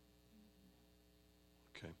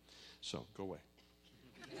 Okay. So, go away.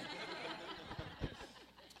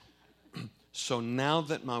 So now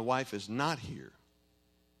that my wife is not here,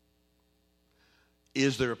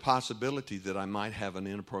 is there a possibility that I might have an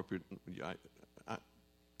inappropriate...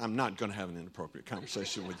 I'm not going to have an inappropriate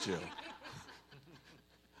conversation with Jill.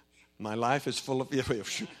 My life is full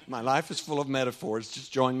of metaphors.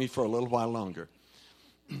 Just join me for a little while longer.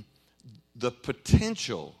 The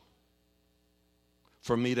potential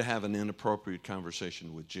for me to have an inappropriate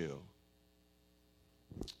conversation with Jill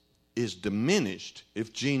is diminished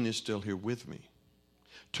if Jean is still here with me.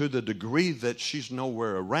 To the degree that she's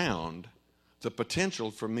nowhere around, the potential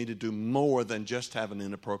for me to do more than just have an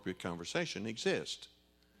inappropriate conversation exists.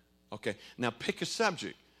 Okay, now pick a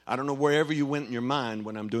subject. I don't know wherever you went in your mind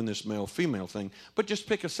when I'm doing this male-female thing, but just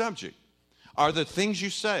pick a subject. Are there things you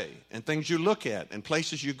say and things you look at and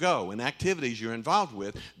places you go and activities you're involved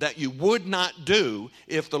with that you would not do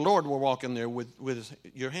if the Lord were walking there with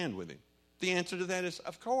your hand with him? The answer to that is,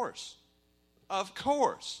 of course. Of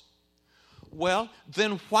course. Well,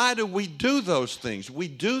 then why do we do those things? We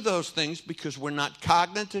do those things because we're not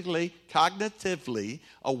cognitively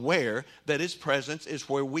aware that his presence is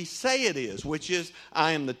where we say it is, which is,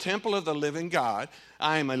 I am the temple of the living God.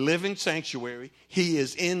 I am a living sanctuary. He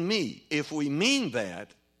is in me. If we mean that,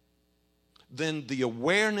 then the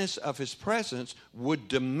awareness of his presence would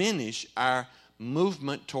diminish our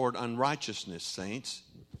movement toward unrighteousness, saints.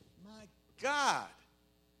 My God.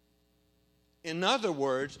 In other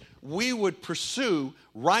words, we would pursue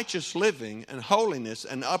righteous living and holiness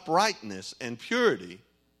and uprightness and purity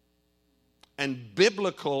and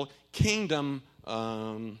biblical kingdom,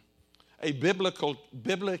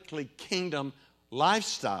 biblically kingdom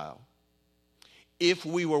lifestyle if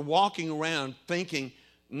we were walking around thinking,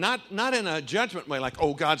 not in a judgment way like,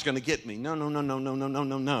 oh, God's going to get me.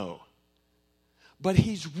 No. But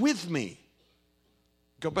he's with me.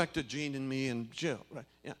 Go back to Jean and me and Jill. Right?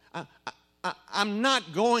 Yeah, I'm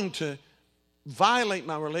not going to violate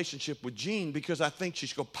my relationship with Jean because I think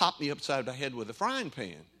she's going to pop me upside the head with a frying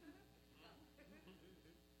pan.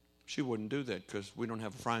 She wouldn't do that because we don't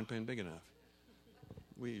have a frying pan big enough.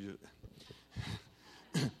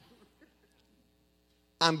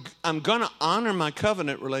 I'm going to honor my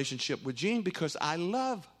covenant relationship with Jean because I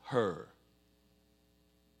love her.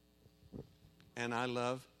 And I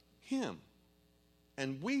love him.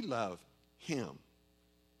 And we love him.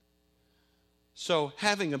 So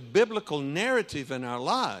having a biblical narrative in our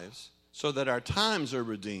lives so that our times are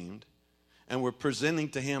redeemed and we're presenting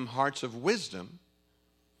to him hearts of wisdom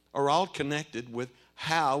are all connected with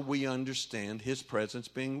how we understand his presence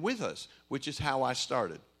being with us, which is how I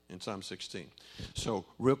started in Psalm 16. So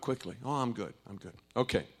real quickly. Oh, I'm good.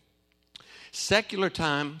 Okay. Secular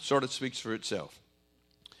time sort of speaks for itself.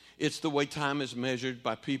 It's the way time is measured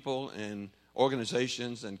by people and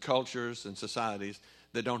organizations and cultures and societies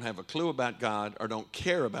that don't have a clue about God or don't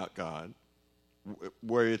care about God,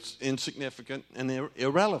 where it's insignificant and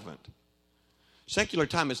irrelevant. Secular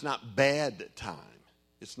time is not bad time.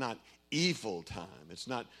 It's not evil time. It's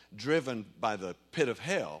not driven by the pit of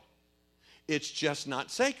hell. It's just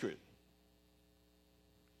not sacred.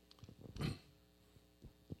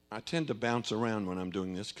 I tend to bounce around when I'm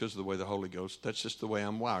doing this because of the way the Holy Ghost, that's just the way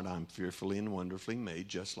I'm wired. I'm fearfully and wonderfully made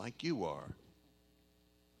just like you are.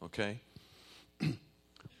 Okay?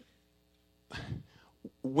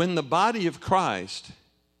 When the body of Christ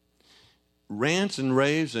rants and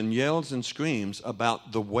raves and yells and screams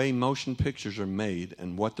about the way motion pictures are made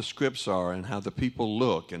and what the scripts are and how the people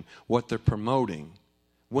look and what they're promoting,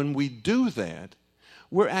 when we do that,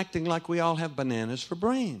 we're acting like we all have bananas for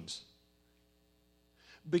brains.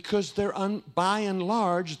 Because by and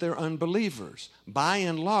large, they're unbelievers. By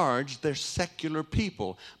and large, they're secular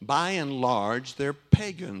people. By and large, they're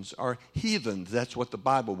pagans or heathens. That's what the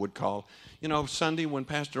Bible would call. You know, Sunday when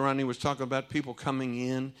Pastor Ronnie was talking about people coming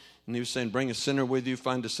in, and he was saying, bring a sinner with you,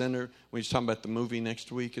 find a sinner. When he's talking about the movie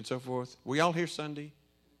next week and so forth. Were y'all here Sunday?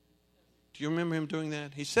 Do you remember him doing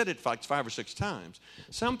that? He said it like 5 or 6 times.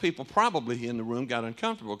 Some people probably in the room got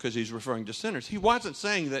uncomfortable because he's referring to sinners. He wasn't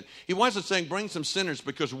saying bring some sinners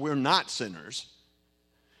because we're not sinners.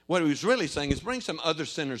 What he was really saying is bring some other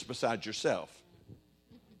sinners besides yourself.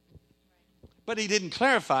 But he didn't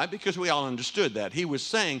clarify it because we all understood that. He was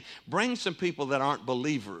saying bring some people that aren't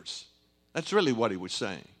believers. That's really what he was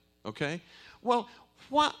saying. Okay? Well,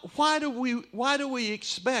 why do we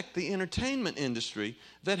expect the entertainment industry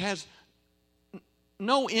that has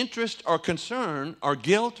no interest or concern or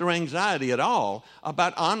guilt or anxiety at all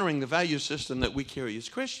about honoring the value system that we carry as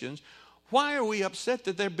Christians? Why are we upset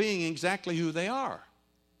that they're being exactly who they are?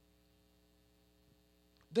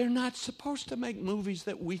 They're not supposed to make movies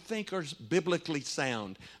that we think are biblically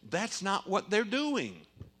sound. That's not what they're doing.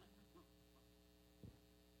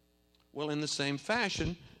 Well, in the same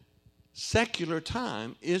fashion, secular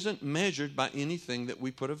time isn't measured by anything that we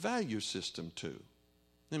put a value system to.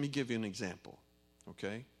 Let me give you an example,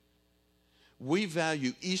 okay? We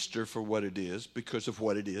value Easter for what it is because of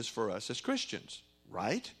what it is for us as Christians,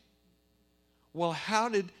 right? Well, how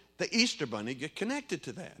did the Easter Bunny get connected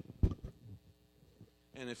to that?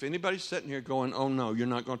 And if anybody's sitting here going, oh no, you're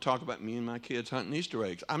not going to talk about me and my kids hunting Easter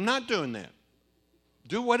eggs, I'm not doing that.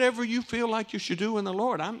 Do whatever you feel like you should do in the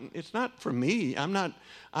Lord. It's not for me. I'm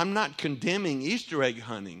not condemning Easter egg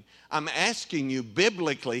hunting. I'm asking you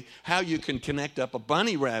biblically how you can connect up a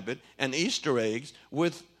bunny rabbit and Easter eggs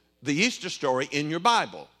with the Easter story in your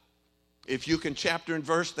Bible. If you can chapter and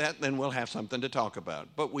verse that, then we'll have something to talk about.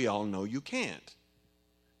 But we all know you can't.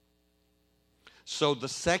 So the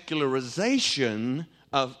secularization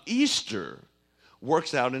of Easter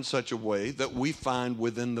works out in such a way that we find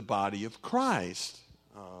within the body of Christ,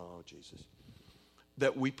 oh Jesus,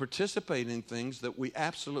 that we participate in things that we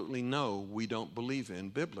absolutely know we don't believe in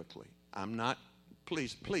biblically. I'm not,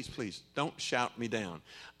 please, don't shout me down.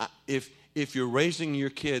 If you're raising your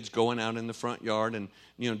kids going out in the front yard and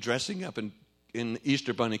dressing up in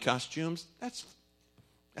Easter bunny costumes, that's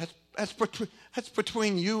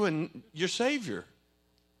between you and your Savior.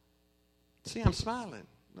 See, I'm smiling.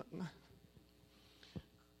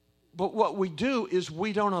 But what we do is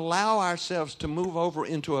we don't allow ourselves to move over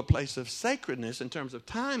into a place of sacredness in terms of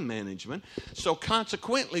time management. So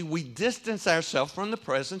consequently, we distance ourselves from the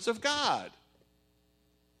presence of God.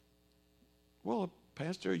 Well,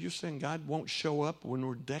 Pastor, are you saying God won't show up when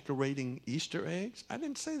we're decorating Easter eggs? I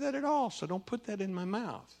didn't say that at all, so don't put that in my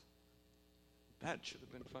mouth. That should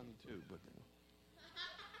have been funny too, but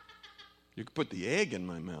you could put the egg in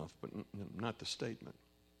my mouth, but not the statement.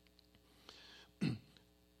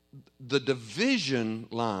 The division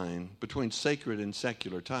line between sacred and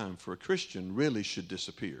secular time for a Christian really should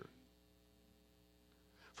disappear.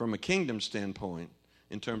 From a kingdom standpoint,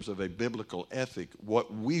 in terms of a biblical ethic,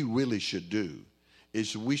 what we really should do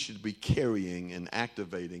is we should be carrying and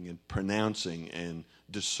activating and pronouncing and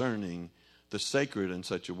discerning the sacred in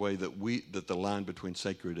such a way that the line between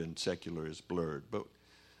sacred and secular is blurred. But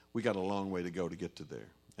we got a long way to go to get to there.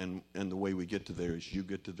 And the way we get to there is you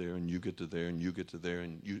get to there, and you get to there, and you get to there,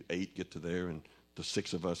 and you 8 get to there, and the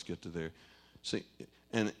 6 of us get to there. See,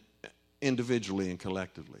 and individually and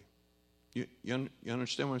collectively. You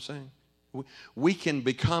understand what I'm saying? We can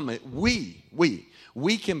become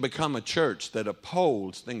we can become a church that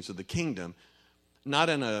upholds things of the kingdom, not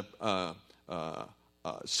in a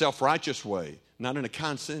self-righteous way, not in a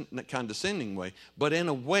condescending way, but in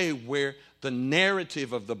a way where the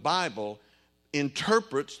narrative of the Bible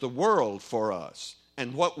interprets the world for us.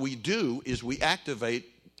 And what we do is we activate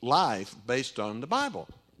life based on the Bible.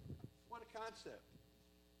 What a concept.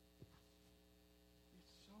 It's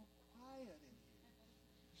so quiet in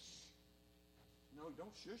here. No,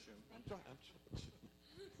 don't shush him.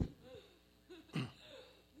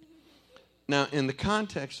 Now, in the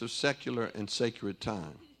context of secular and sacred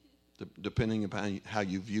time, depending upon how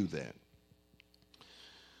you view that,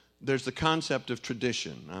 there's the concept of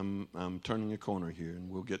tradition. I'm turning a corner here,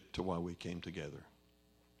 and we'll get to why we came together,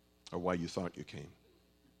 or why you thought you came.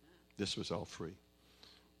 This was all free.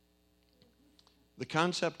 The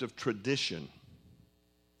concept of tradition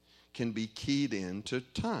can be keyed into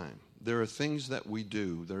time. There are things that we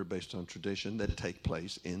do that are based on tradition that take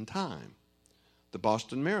place in time. The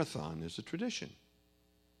Boston Marathon is a tradition.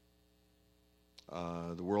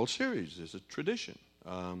 The World Series is a tradition.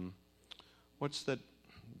 What's that?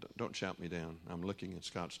 Don't shout me down. I'm looking in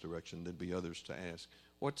Scott's direction. There'd be others to ask.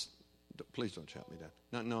 Please don't shout me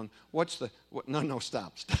down. No,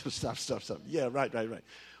 stop. Yeah, right.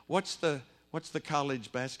 What's the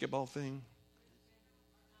college basketball thing?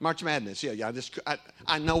 March Madness. Yeah.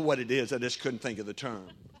 I know what it is. I just couldn't think of the term.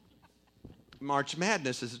 March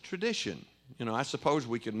Madness is a tradition. You know, I suppose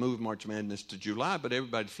we could move March Madness to July, but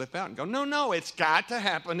everybody'd flip out and go, no, it's got to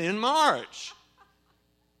happen in March.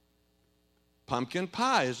 Pumpkin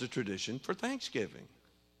pie is a tradition for Thanksgiving.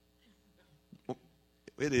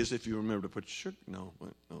 It is if you remember to put sugar. No.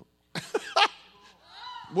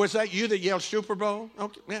 Was that you that yelled Super Bowl?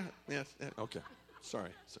 Okay, yeah, okay.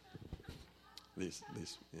 Sorry. These,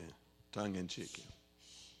 tongue in cheek. Yeah.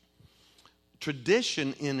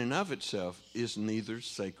 Tradition in and of itself is neither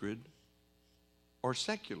sacred or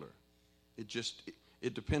secular.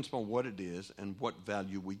 It depends upon what it is and what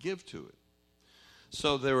value we give to it.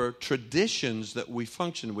 So there are traditions that we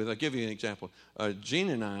function with. I'll give you an example. Jean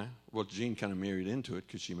and I, well, Jean kind of married into it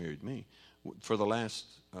because she married me. For the last,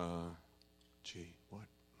 my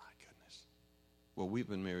goodness. Well, we've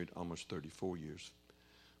been married almost 34 years,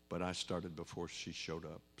 but I started before she showed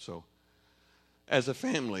up. So as a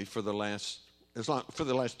family, for the last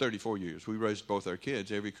 34 years, we raised both our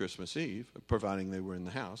kids every Christmas Eve, providing they were in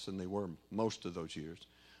the house, and they were most of those years.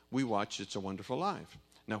 We watched It's a Wonderful Life.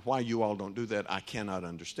 Now, why you all don't do that, I cannot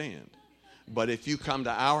understand. But if you come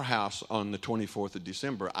to our house on the 24th of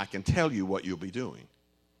December, I can tell you what you'll be doing.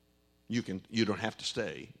 You don't have to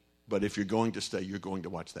stay, but if you're going to stay, you're going to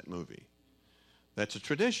watch that movie. That's a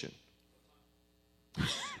tradition.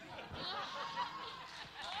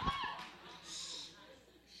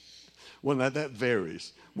 Well, now that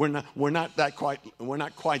varies. We're not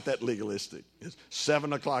quite that legalistic. It's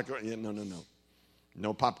 7 o'clock. No.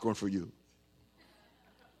 No popcorn for you.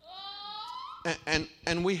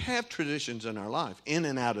 And we have traditions in our life, in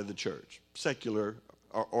and out of the church, secular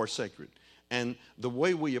or sacred. And the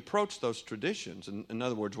way we approach those traditions, in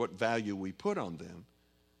other words, what value we put on them,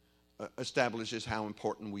 establishes how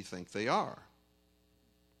important we think they are.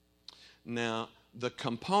 Now, the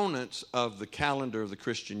components of the calendar of the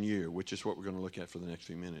Christian year, which is what we're going to look at for the next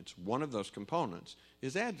few minutes, one of those components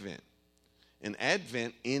is Advent. And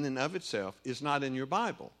Advent, in and of itself, is not in your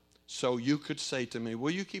Bible. So you could say to me,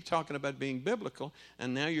 well, you keep talking about being biblical,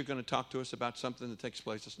 and now you're going to talk to us about something that takes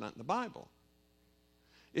place that's not in the Bible.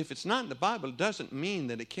 If it's not in the Bible, it doesn't mean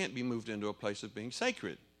that it can't be moved into a place of being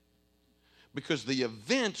sacred. Because the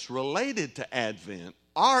events related to Advent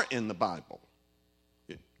are in the Bible.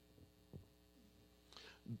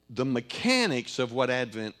 The mechanics of what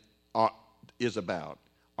Advent is about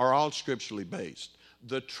are all scripturally based.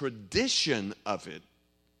 The tradition of it,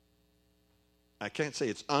 I can't say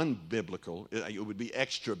it's unbiblical. It would be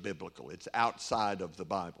extra biblical. It's outside of the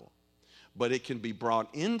Bible. But it can be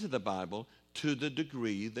brought into the Bible to the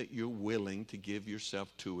degree that you're willing to give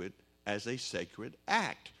yourself to it as a sacred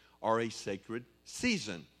act or a sacred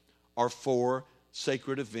season or for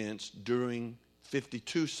sacred events during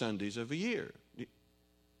 52 Sundays of a year.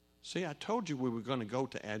 See, I told you we were going to go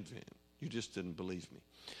to Advent. You just didn't believe me.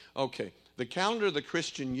 Okay, the calendar of the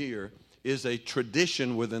Christian year is a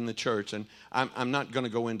tradition within the church, and I'm not going to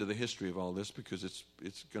go into the history of all this because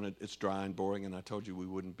it's dry and boring, and I told you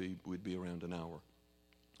we'd be around an hour.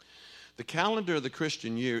 The calendar of the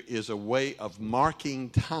Christian year is a way of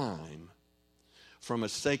marking time from a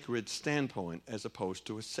sacred standpoint as opposed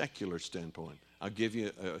to a secular standpoint. I'll give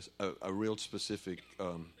you a real specific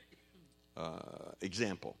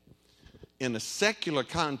example. In a secular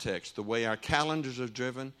context, the way our calendars are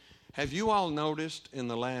driven, have you all noticed in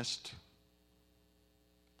the last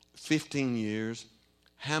 15 years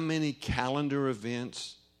how many calendar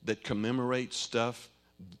events that commemorate stuff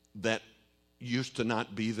that used to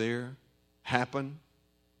not be there happen?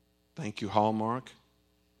 Thank you, Hallmark.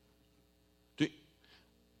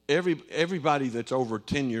 Everybody that's over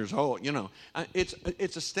 10 years old,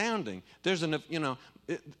 it's astounding. There's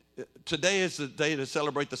today is the day to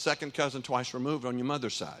celebrate the second cousin twice removed on your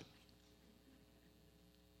mother's side.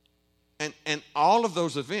 And all of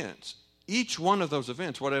those events, each one of those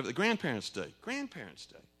events, whatever, the Grandparents' Day.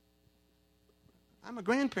 I'm a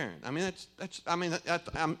grandparent.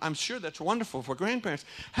 I'm sure that's wonderful for grandparents.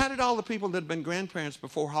 How did all the people that had been grandparents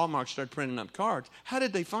before Hallmark started printing up cards, how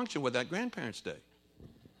did they function with that Grandparents' Day?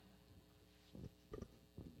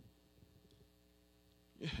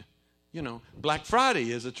 Black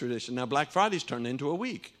Friday is a tradition. Now, Black Friday's turned into a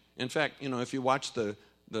week. In fact, if you watch the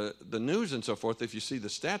news and so forth, if you see the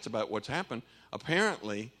stats about what's happened,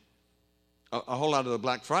 apparently a whole lot of the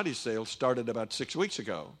Black Friday sales started about 6 weeks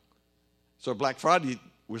ago. So Black Friday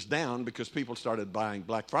was down because people started buying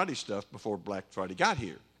Black Friday stuff before Black Friday got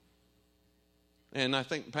here. And I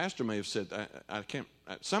think the pastor may have said,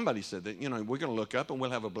 somebody said that, we're going to look up and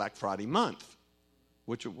we'll have a Black Friday month.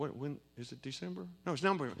 When is it December? No, it's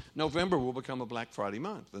November. November will become a Black Friday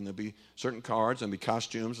month. And there'll be certain cards, and there'll be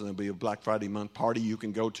costumes, and there'll be a Black Friday month party you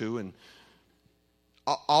can go to. And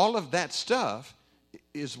all of that stuff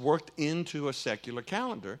is worked into a secular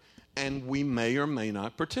calendar, and we may or may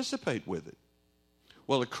not participate with it.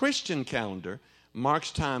 Well, a Christian calendar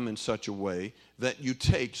marks time in such a way that you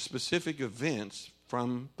take specific events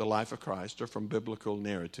from the life of Christ or from biblical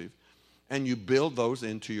narrative, and you build those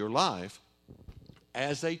into your life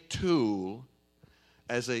as a tool,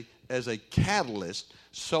 as a catalyst,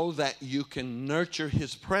 so that you can nurture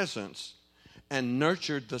his presence and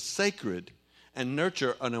nurture the sacred and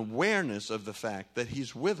nurture an awareness of the fact that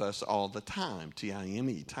he's with us all the time.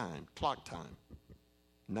 T-I-M-E, time, clock time.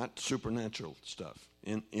 Not supernatural stuff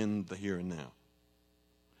in the here and now.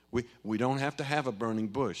 We don't have to have a burning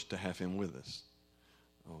bush to have him with us.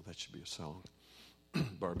 Oh, that should be a song.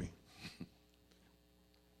 Barbie.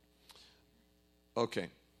 Okay.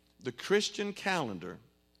 The Christian calendar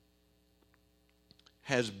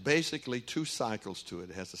has basically two cycles to it.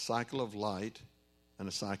 It has a cycle of light and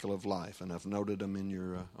a cycle of life, and I've noted them in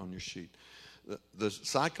your on your sheet. The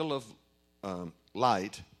cycle of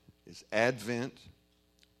light is Advent,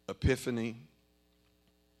 Epiphany,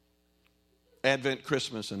 Advent,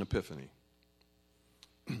 Christmas, and Epiphany.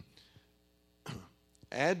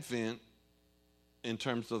 Advent, in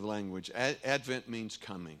terms of the language, Advent means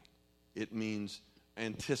coming. It means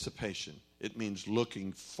anticipation. It means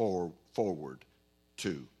looking forward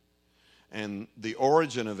to. And the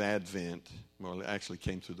origin of Advent, well, it actually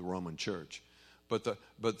came through the Roman Church, but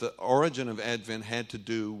the origin of Advent had to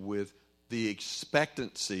do with the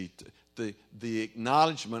expectancy, the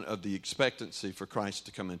acknowledgement of the expectancy for Christ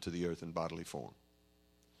to come into the earth in bodily form.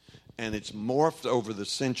 And it's morphed over the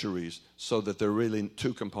centuries so that there are really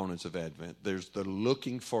two components of Advent. There's the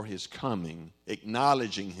looking for his coming,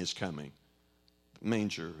 acknowledging his coming.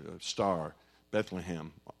 Manger, star,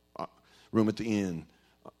 Bethlehem, room at the inn,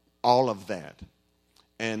 all of that.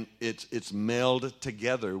 And it's melded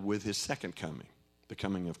together with his second coming, the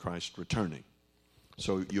coming of Christ returning.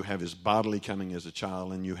 So you have his bodily coming as a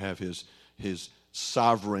child, and you have his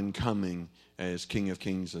sovereign coming as King of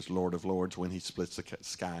Kings, as Lord of Lords, when he splits the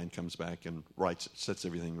sky and comes back and sets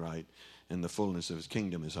everything right, and the fullness of his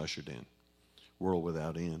kingdom is ushered in. World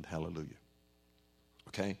without end. Hallelujah.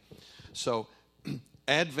 Okay? So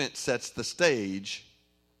Advent sets the stage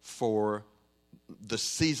for the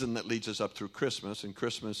season that leads us up through Christmas, and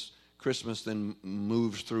Christmas then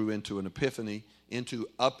moves through into an Epiphany.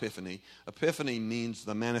 Epiphany means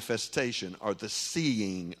the manifestation or the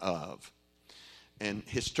seeing of. And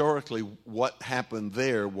historically, what happened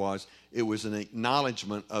there was it was an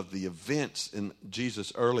acknowledgement of the events in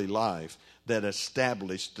Jesus' early life that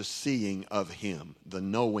established the seeing of him, the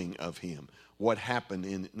knowing of him. What happened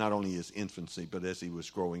in not only his infancy, but as he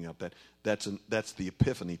was growing up. That's the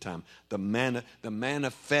Epiphany time, the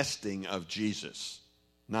manifesting of Jesus,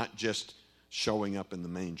 not just showing up in the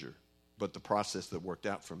manger, but the process that worked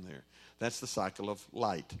out from there. That's the cycle of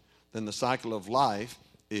light. Then the cycle of life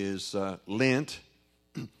is Lent.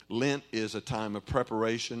 Lent is a time of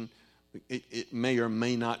preparation. It may or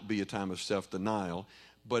may not be a time of self-denial,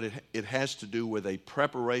 but it has to do with a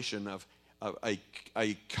preparation of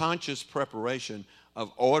a conscious preparation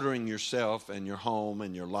of ordering yourself and your home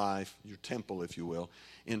and your life, your temple, if you will,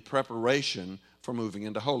 in preparation for moving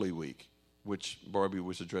into Holy Week, which Barbie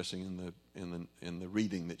was addressing in the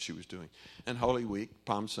reading that she was doing. And Holy Week,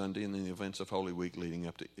 Palm Sunday, and then the events of Holy Week leading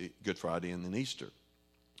up to Good Friday and then Easter.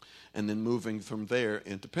 And then moving from there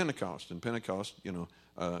into Pentecost. And Pentecost,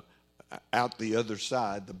 out the other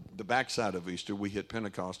side, the backside of Easter, we hit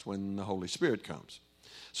Pentecost when the Holy Spirit comes.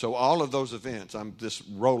 So all of those events, I'm just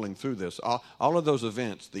rolling through this, all of those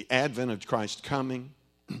events, the advent of Christ coming,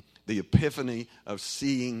 the epiphany of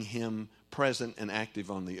seeing him present and active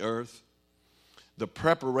on the earth, the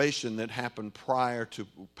preparation that happened prior to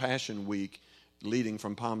Passion Week leading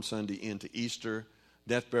from Palm Sunday into Easter,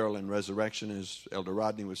 death, burial, and resurrection, as Elder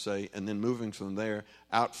Rodney would say, and then moving from there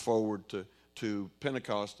out forward to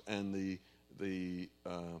Pentecost and the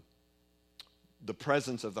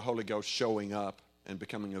presence of the Holy Ghost showing up and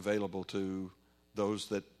becoming available to those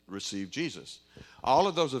that receive Jesus. All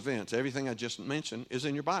of those events, everything I just mentioned, is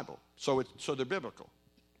in your Bible. So they're biblical.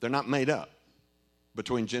 They're not made up.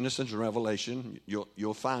 Between Genesis and Revelation,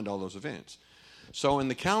 you'll find all those events. So in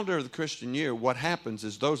the calendar of the Christian year, what happens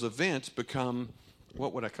is those events become,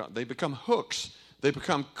 what would I call it? They become hooks. They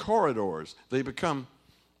become corridors. They become,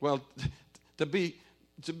 well, to be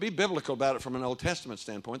biblical about it from an Old Testament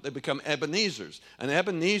standpoint, they become Ebenezers. An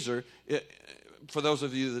Ebenezer, for those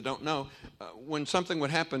of you that don't know, when something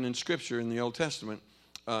would happen in Scripture in the Old Testament,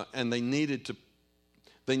 and they needed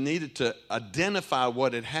to identify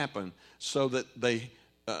what had happened, so that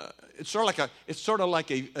it's sort of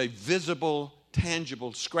like a visible,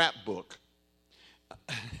 tangible scrapbook.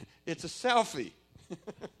 It's a selfie.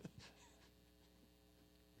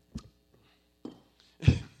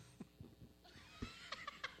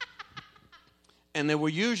 And they were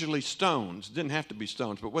usually stones. Didn't have to be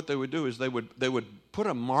stones, but what they would do is they would put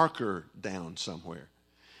a marker down somewhere.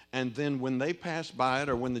 And then when they passed by it,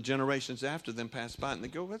 or when the generations after them passed by it, and they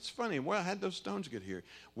go, that's funny, well, how'd those stones get here?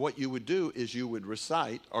 What you would do is you would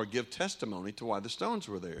recite or give testimony to why the stones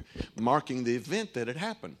were there, marking the event that had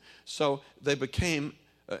happened. So they became,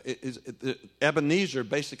 Ebenezer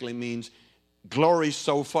basically means glory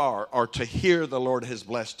so far, or to hear the Lord has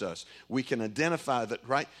blessed us. We can identify that,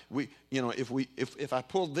 right? If I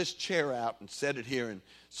pulled this chair out and set it here, and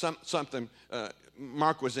something,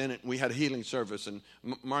 Mark was in it, and we had a healing service, and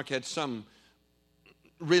Mark had some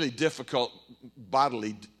really difficult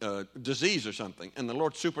bodily disease or something, and the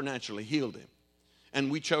Lord supernaturally healed him. And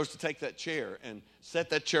we chose to take that chair and set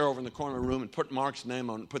that chair over in the corner of the room and put Mark's name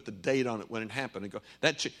on it, put the date on it when it happened. And go,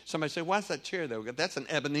 somebody say, why's that chair there? We go, that's an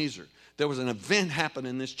Ebenezer. There was an event happened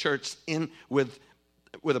in this church with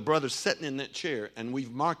a brother sitting in that chair, and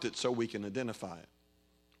we've marked it so we can identify it.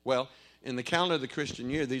 Well, in the calendar of the Christian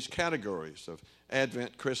year, these categories of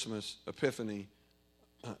Advent, Christmas, Epiphany,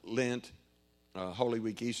 Lent, Holy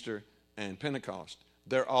Week, Easter, and Pentecost,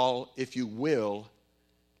 they're all, if you will,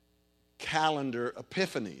 calendar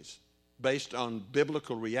epiphanies based on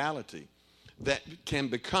biblical reality that can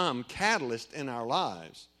become catalyst in our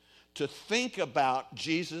lives to think about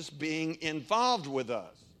Jesus being involved with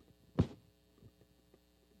us.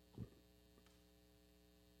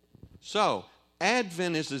 So,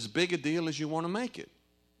 Advent is as big a deal as you want to make it.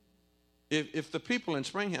 If the people in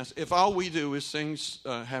Springhouse, if all we do is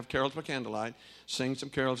have carols by candlelight, sing some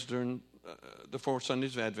carols during the 4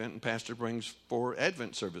 Sundays of Advent, and Pastor brings 4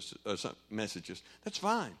 Advent services, messages, that's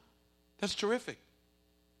fine. That's terrific.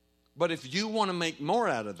 But if you want to make more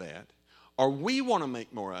out of that, or we want to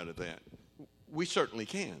make more out of that, we certainly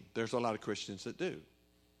can. There's a lot of Christians that do.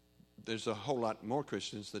 There's a whole lot more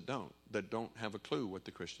Christians that don't have a clue what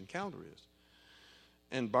the Christian calendar is.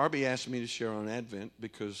 And Barbie asked me to share on Advent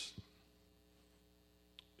because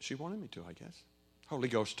she wanted me to, I guess. Holy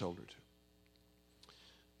Ghost told her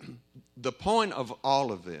to. The point of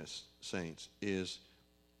all of this, saints, is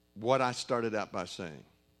what I started out by saying.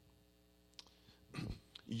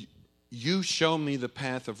 You show me the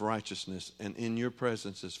path of righteousness, and in your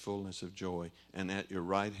presence is fullness of joy, and at your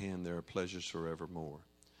right hand there are pleasures forevermore.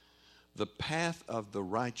 The path of the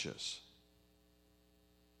righteous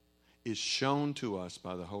is shown to us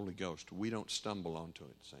by the Holy Ghost. We don't stumble onto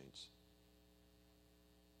it, saints.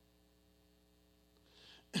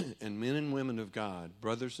 And men and women of God,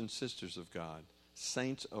 brothers and sisters of God,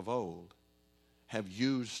 saints of old, have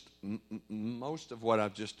used most of what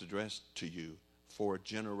I've just addressed to you for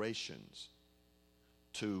generations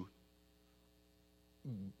to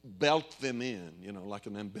belt them in, like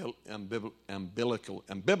an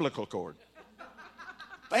umbilical cord.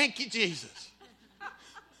 Thank you, Jesus.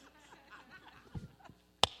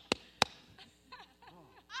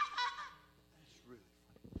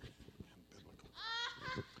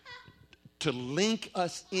 To link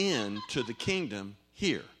us in to the kingdom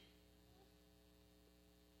here.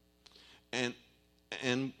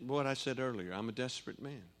 And what I said earlier, I'm a desperate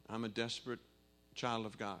man. I'm a desperate child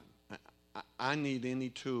of God. I need any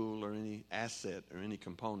tool or any asset or any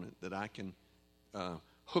component that I can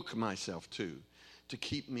hook myself to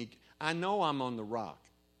keep me. I know I'm on the rock.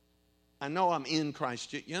 I know I'm in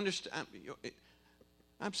Christ. You understand?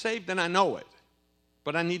 I'm saved and I know it,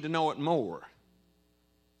 but I need to know it more.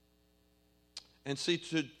 And see,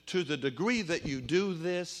 to the degree that you do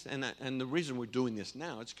this, and the reason we're doing this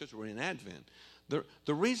now, it's because we're in Advent.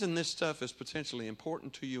 The reason this stuff is potentially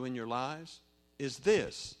important to you in your lives is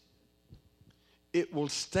this. It will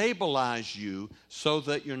stabilize you so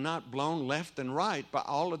that you're not blown left and right by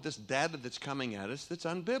all of this data that's coming at us that's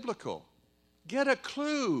unbiblical. Get a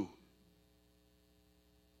clue.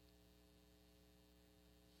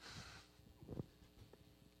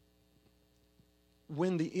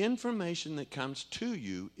 When the information that comes to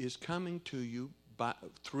you is coming to you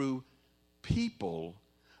through people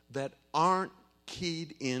that aren't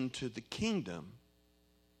keyed into the kingdom,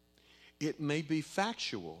 it may be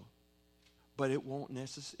factual, but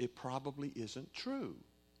it probably isn't true.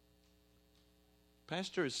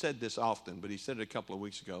 Pastor has said this often, but he said it a couple of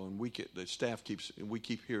weeks ago, and we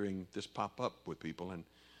keep hearing this pop up with people, and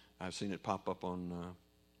I've seen it pop up on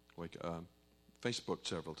Facebook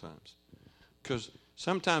several times. Because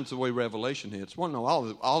sometimes the way revelation hits,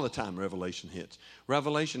 all the time revelation hits.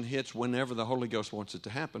 Revelation hits whenever the Holy Ghost wants it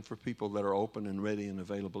to happen for people that are open and ready and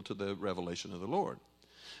available to the revelation of the Lord.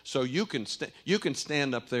 So you can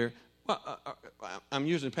stand up there. I'm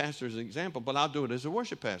using pastor as an example, but I'll do it as a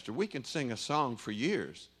worship pastor. We can sing a song for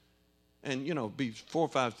years and, be 4,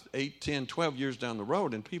 5, 8, 10, 12 years down the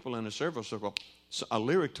road, and people in a service will go, a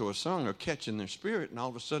lyric to a song will catch in their spirit, and all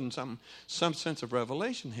of a sudden some sense of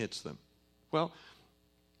revelation hits them. Well,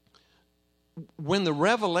 when the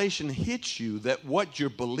revelation hits you that what you're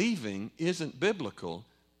believing isn't biblical,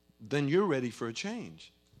 then you're ready for a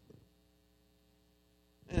change.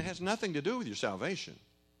 And it has nothing to do with your salvation.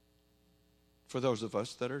 For those of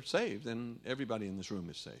us that are saved, and everybody in this room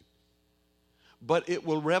is saved. But it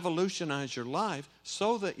will revolutionize your life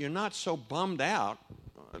so that you're not so bummed out.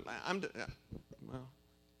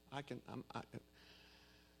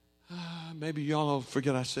 Maybe y'all will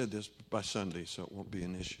forget I said this by Sunday, so it won't be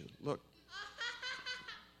an issue. Look.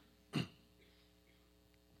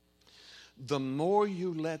 The more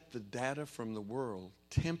you let the data from the world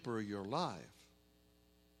temper your life,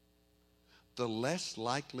 the less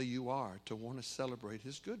likely you are to want to celebrate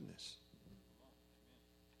His goodness.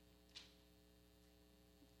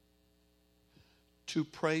 To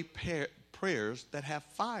pray prayers that have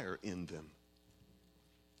fire in them.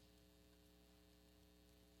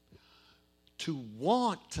 To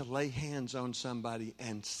want to lay hands on somebody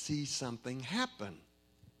and see something happen.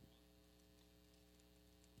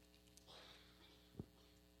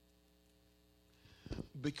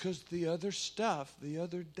 Because the other stuff, the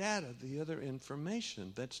other data, the other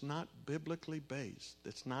information that's not biblically based,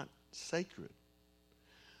 that's not sacred,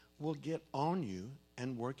 will get on you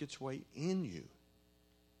and work its way in you.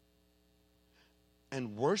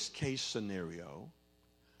 And worst case scenario,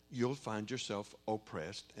 you'll find yourself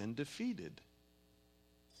oppressed and defeated.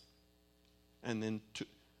 And then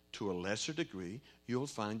to a lesser degree, you'll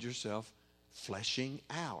find yourself fleshing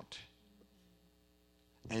out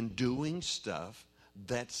and doing stuff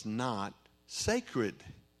that's not sacred.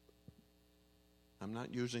 I'm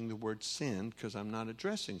not using the word sin because I'm not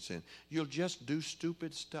addressing sin. You'll just do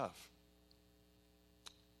stupid stuff.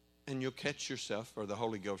 And you'll catch yourself, or the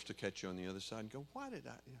Holy Ghost will catch you on the other side and go, why did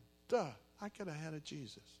I could have had a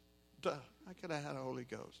Jesus. I could have had a Holy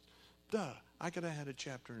Ghost. I could have had a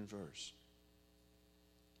chapter and verse.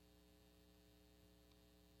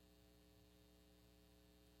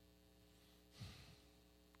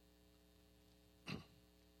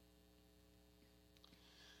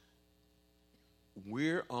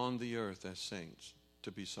 We're on the earth as saints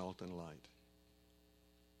to be salt and light.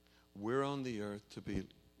 We're on the earth to be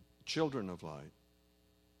children of light,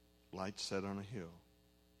 light set on a hill,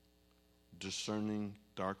 discerning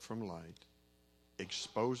dark from light,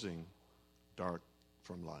 exposing dark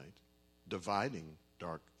from light, dividing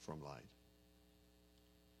dark from light.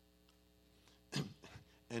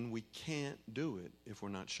 And we can't do it if we're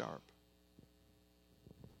not sharp.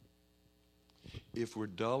 If we're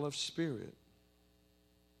dull of spirit,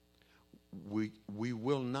 we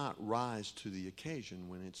will not rise to the occasion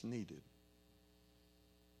when it's needed.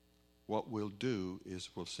 What we'll do is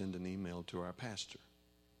we'll send an email to our pastor.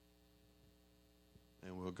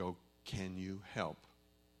 And we'll go, can you help?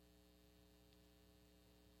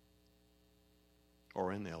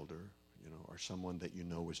 Or an elder, or someone that you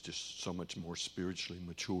know is just so much more spiritually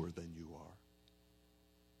mature than you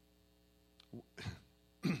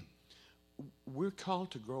are. We're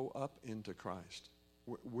called to grow up into Christ.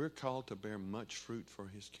 We're called to bear much fruit for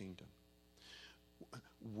His kingdom.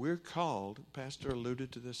 We're called, Pastor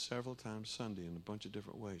alluded to this several times Sunday in a bunch of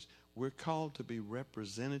different ways. We're called to be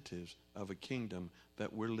representatives of a kingdom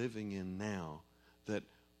that we're living in now, that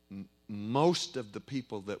most of the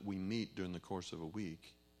people that we meet during the course of a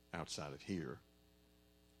week outside of here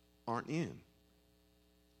aren't in.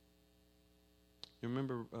 You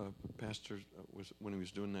remember Pastor was when he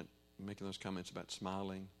was doing that, making those comments about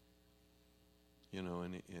smiling?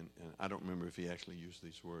 And I don't remember if he actually used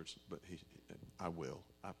these words, but I will.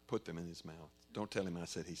 I put them in his mouth. Don't tell him I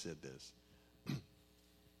said he said this.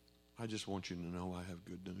 I just want you to know I have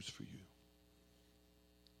good news for you.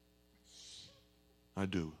 I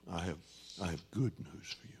do. I have good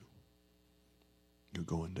news for you. You're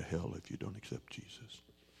going to hell if you don't accept Jesus.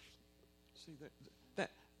 See, that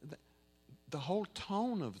the whole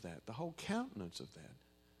tone of that, the whole countenance of that.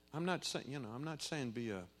 I'm not saying be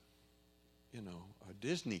a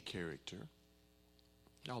Disney character,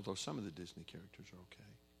 although some of the Disney characters are okay.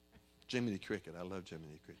 Jiminy Cricket, I love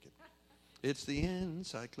Jiminy Cricket. It's the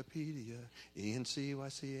encyclopedia,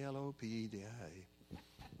 ENCYCLOPEDIA.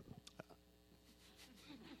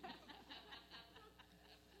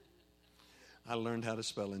 I learned how to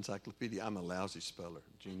spell encyclopedia. I'm a lousy speller.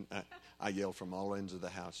 Gene, I yell from all ends of the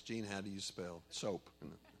house, Gene, how do you spell soap?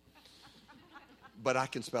 But I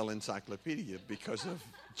can spell encyclopedia because of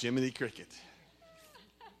Jiminy Cricket.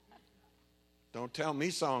 Don't tell me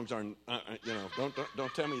songs aren't,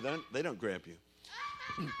 don't tell me they don't grab you.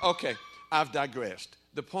 Okay, I've digressed.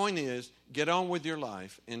 The point is, get on with your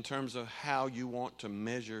life in terms of how you want to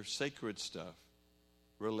measure sacred stuff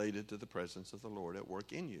related to the presence of the Lord at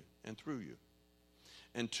work in you and through you.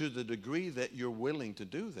 And to the degree that you're willing to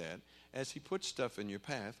do that, as he puts stuff in your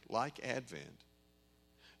path, like Advent,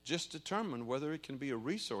 just determine whether it can be a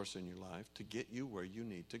resource in your life to get you where you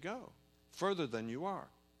need to go, further than you are.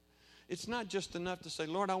 It's not just enough to say,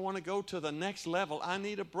 Lord, I want to go to the next level. I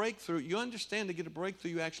need a breakthrough. You understand, to get a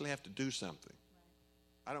breakthrough, you actually have to do something.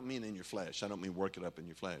 I don't mean in your flesh. I don't mean work it up in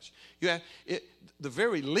your flesh. The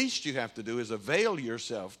very least you have to do is avail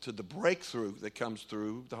yourself to the breakthrough that comes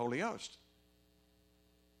through the Holy Ghost.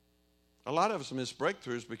 A lot of us miss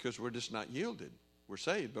breakthroughs because we're just not yielded. We're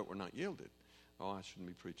saved, but we're not yielded. Oh, I shouldn't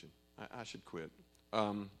be preaching. I should quit.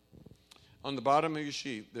 On the bottom of your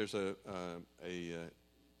sheet, there's a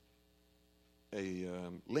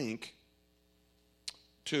link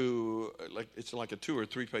to, it's like a 2 or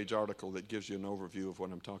 3 page article that gives you an overview of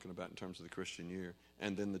what I'm talking about in terms of the Christian year.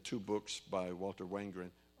 And then the 2 books by Walter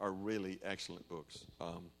Wangerin are really excellent books.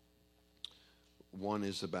 One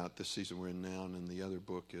is about this season we're in now, and the other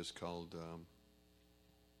book is called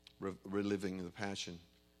Reliving the Passion,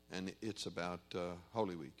 and it's about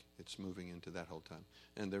Holy Week. It's moving into that whole time.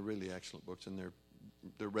 And they're really excellent books, and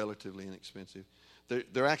they're relatively inexpensive.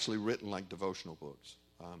 They're actually written like devotional books.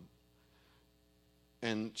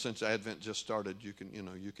 And since Advent just started, you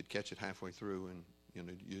could catch it halfway through,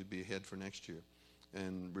 and you'd be ahead for next year.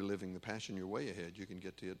 And Reliving the Passion, you're way ahead. You can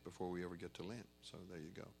get to it before we ever get to Lent. So there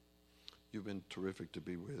you go. You've been terrific to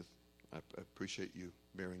be with. I appreciate you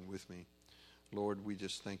bearing with me. Lord, we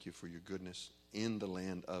just thank you for your goodness in the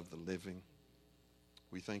land of the living.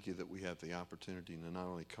 We thank you that we have the opportunity to not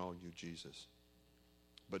only call you Jesus,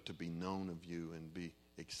 but to be known of you and be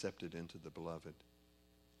accepted into the beloved.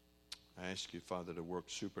 I ask you, Father, to work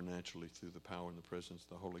supernaturally through the power and the presence of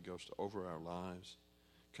the Holy Ghost over our lives.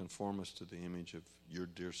 Conform us to the image of your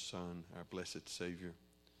dear Son, our blessed Savior.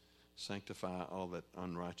 Sanctify all that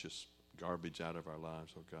unrighteous garbage out of our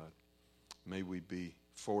lives, oh God. May we be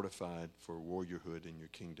fortified for warriorhood in your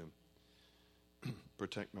kingdom.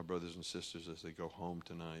 Protect my brothers and sisters as they go home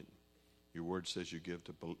tonight. Your word says you give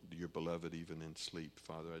to your beloved even in sleep.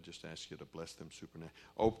 Father, I just ask you to bless them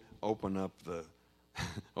supernaturally. Open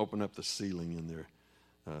up the ceiling in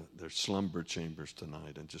their slumber chambers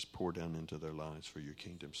tonight and just pour down into their lives for your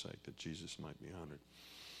kingdom's sake, that Jesus might be honored.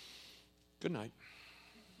 Good night.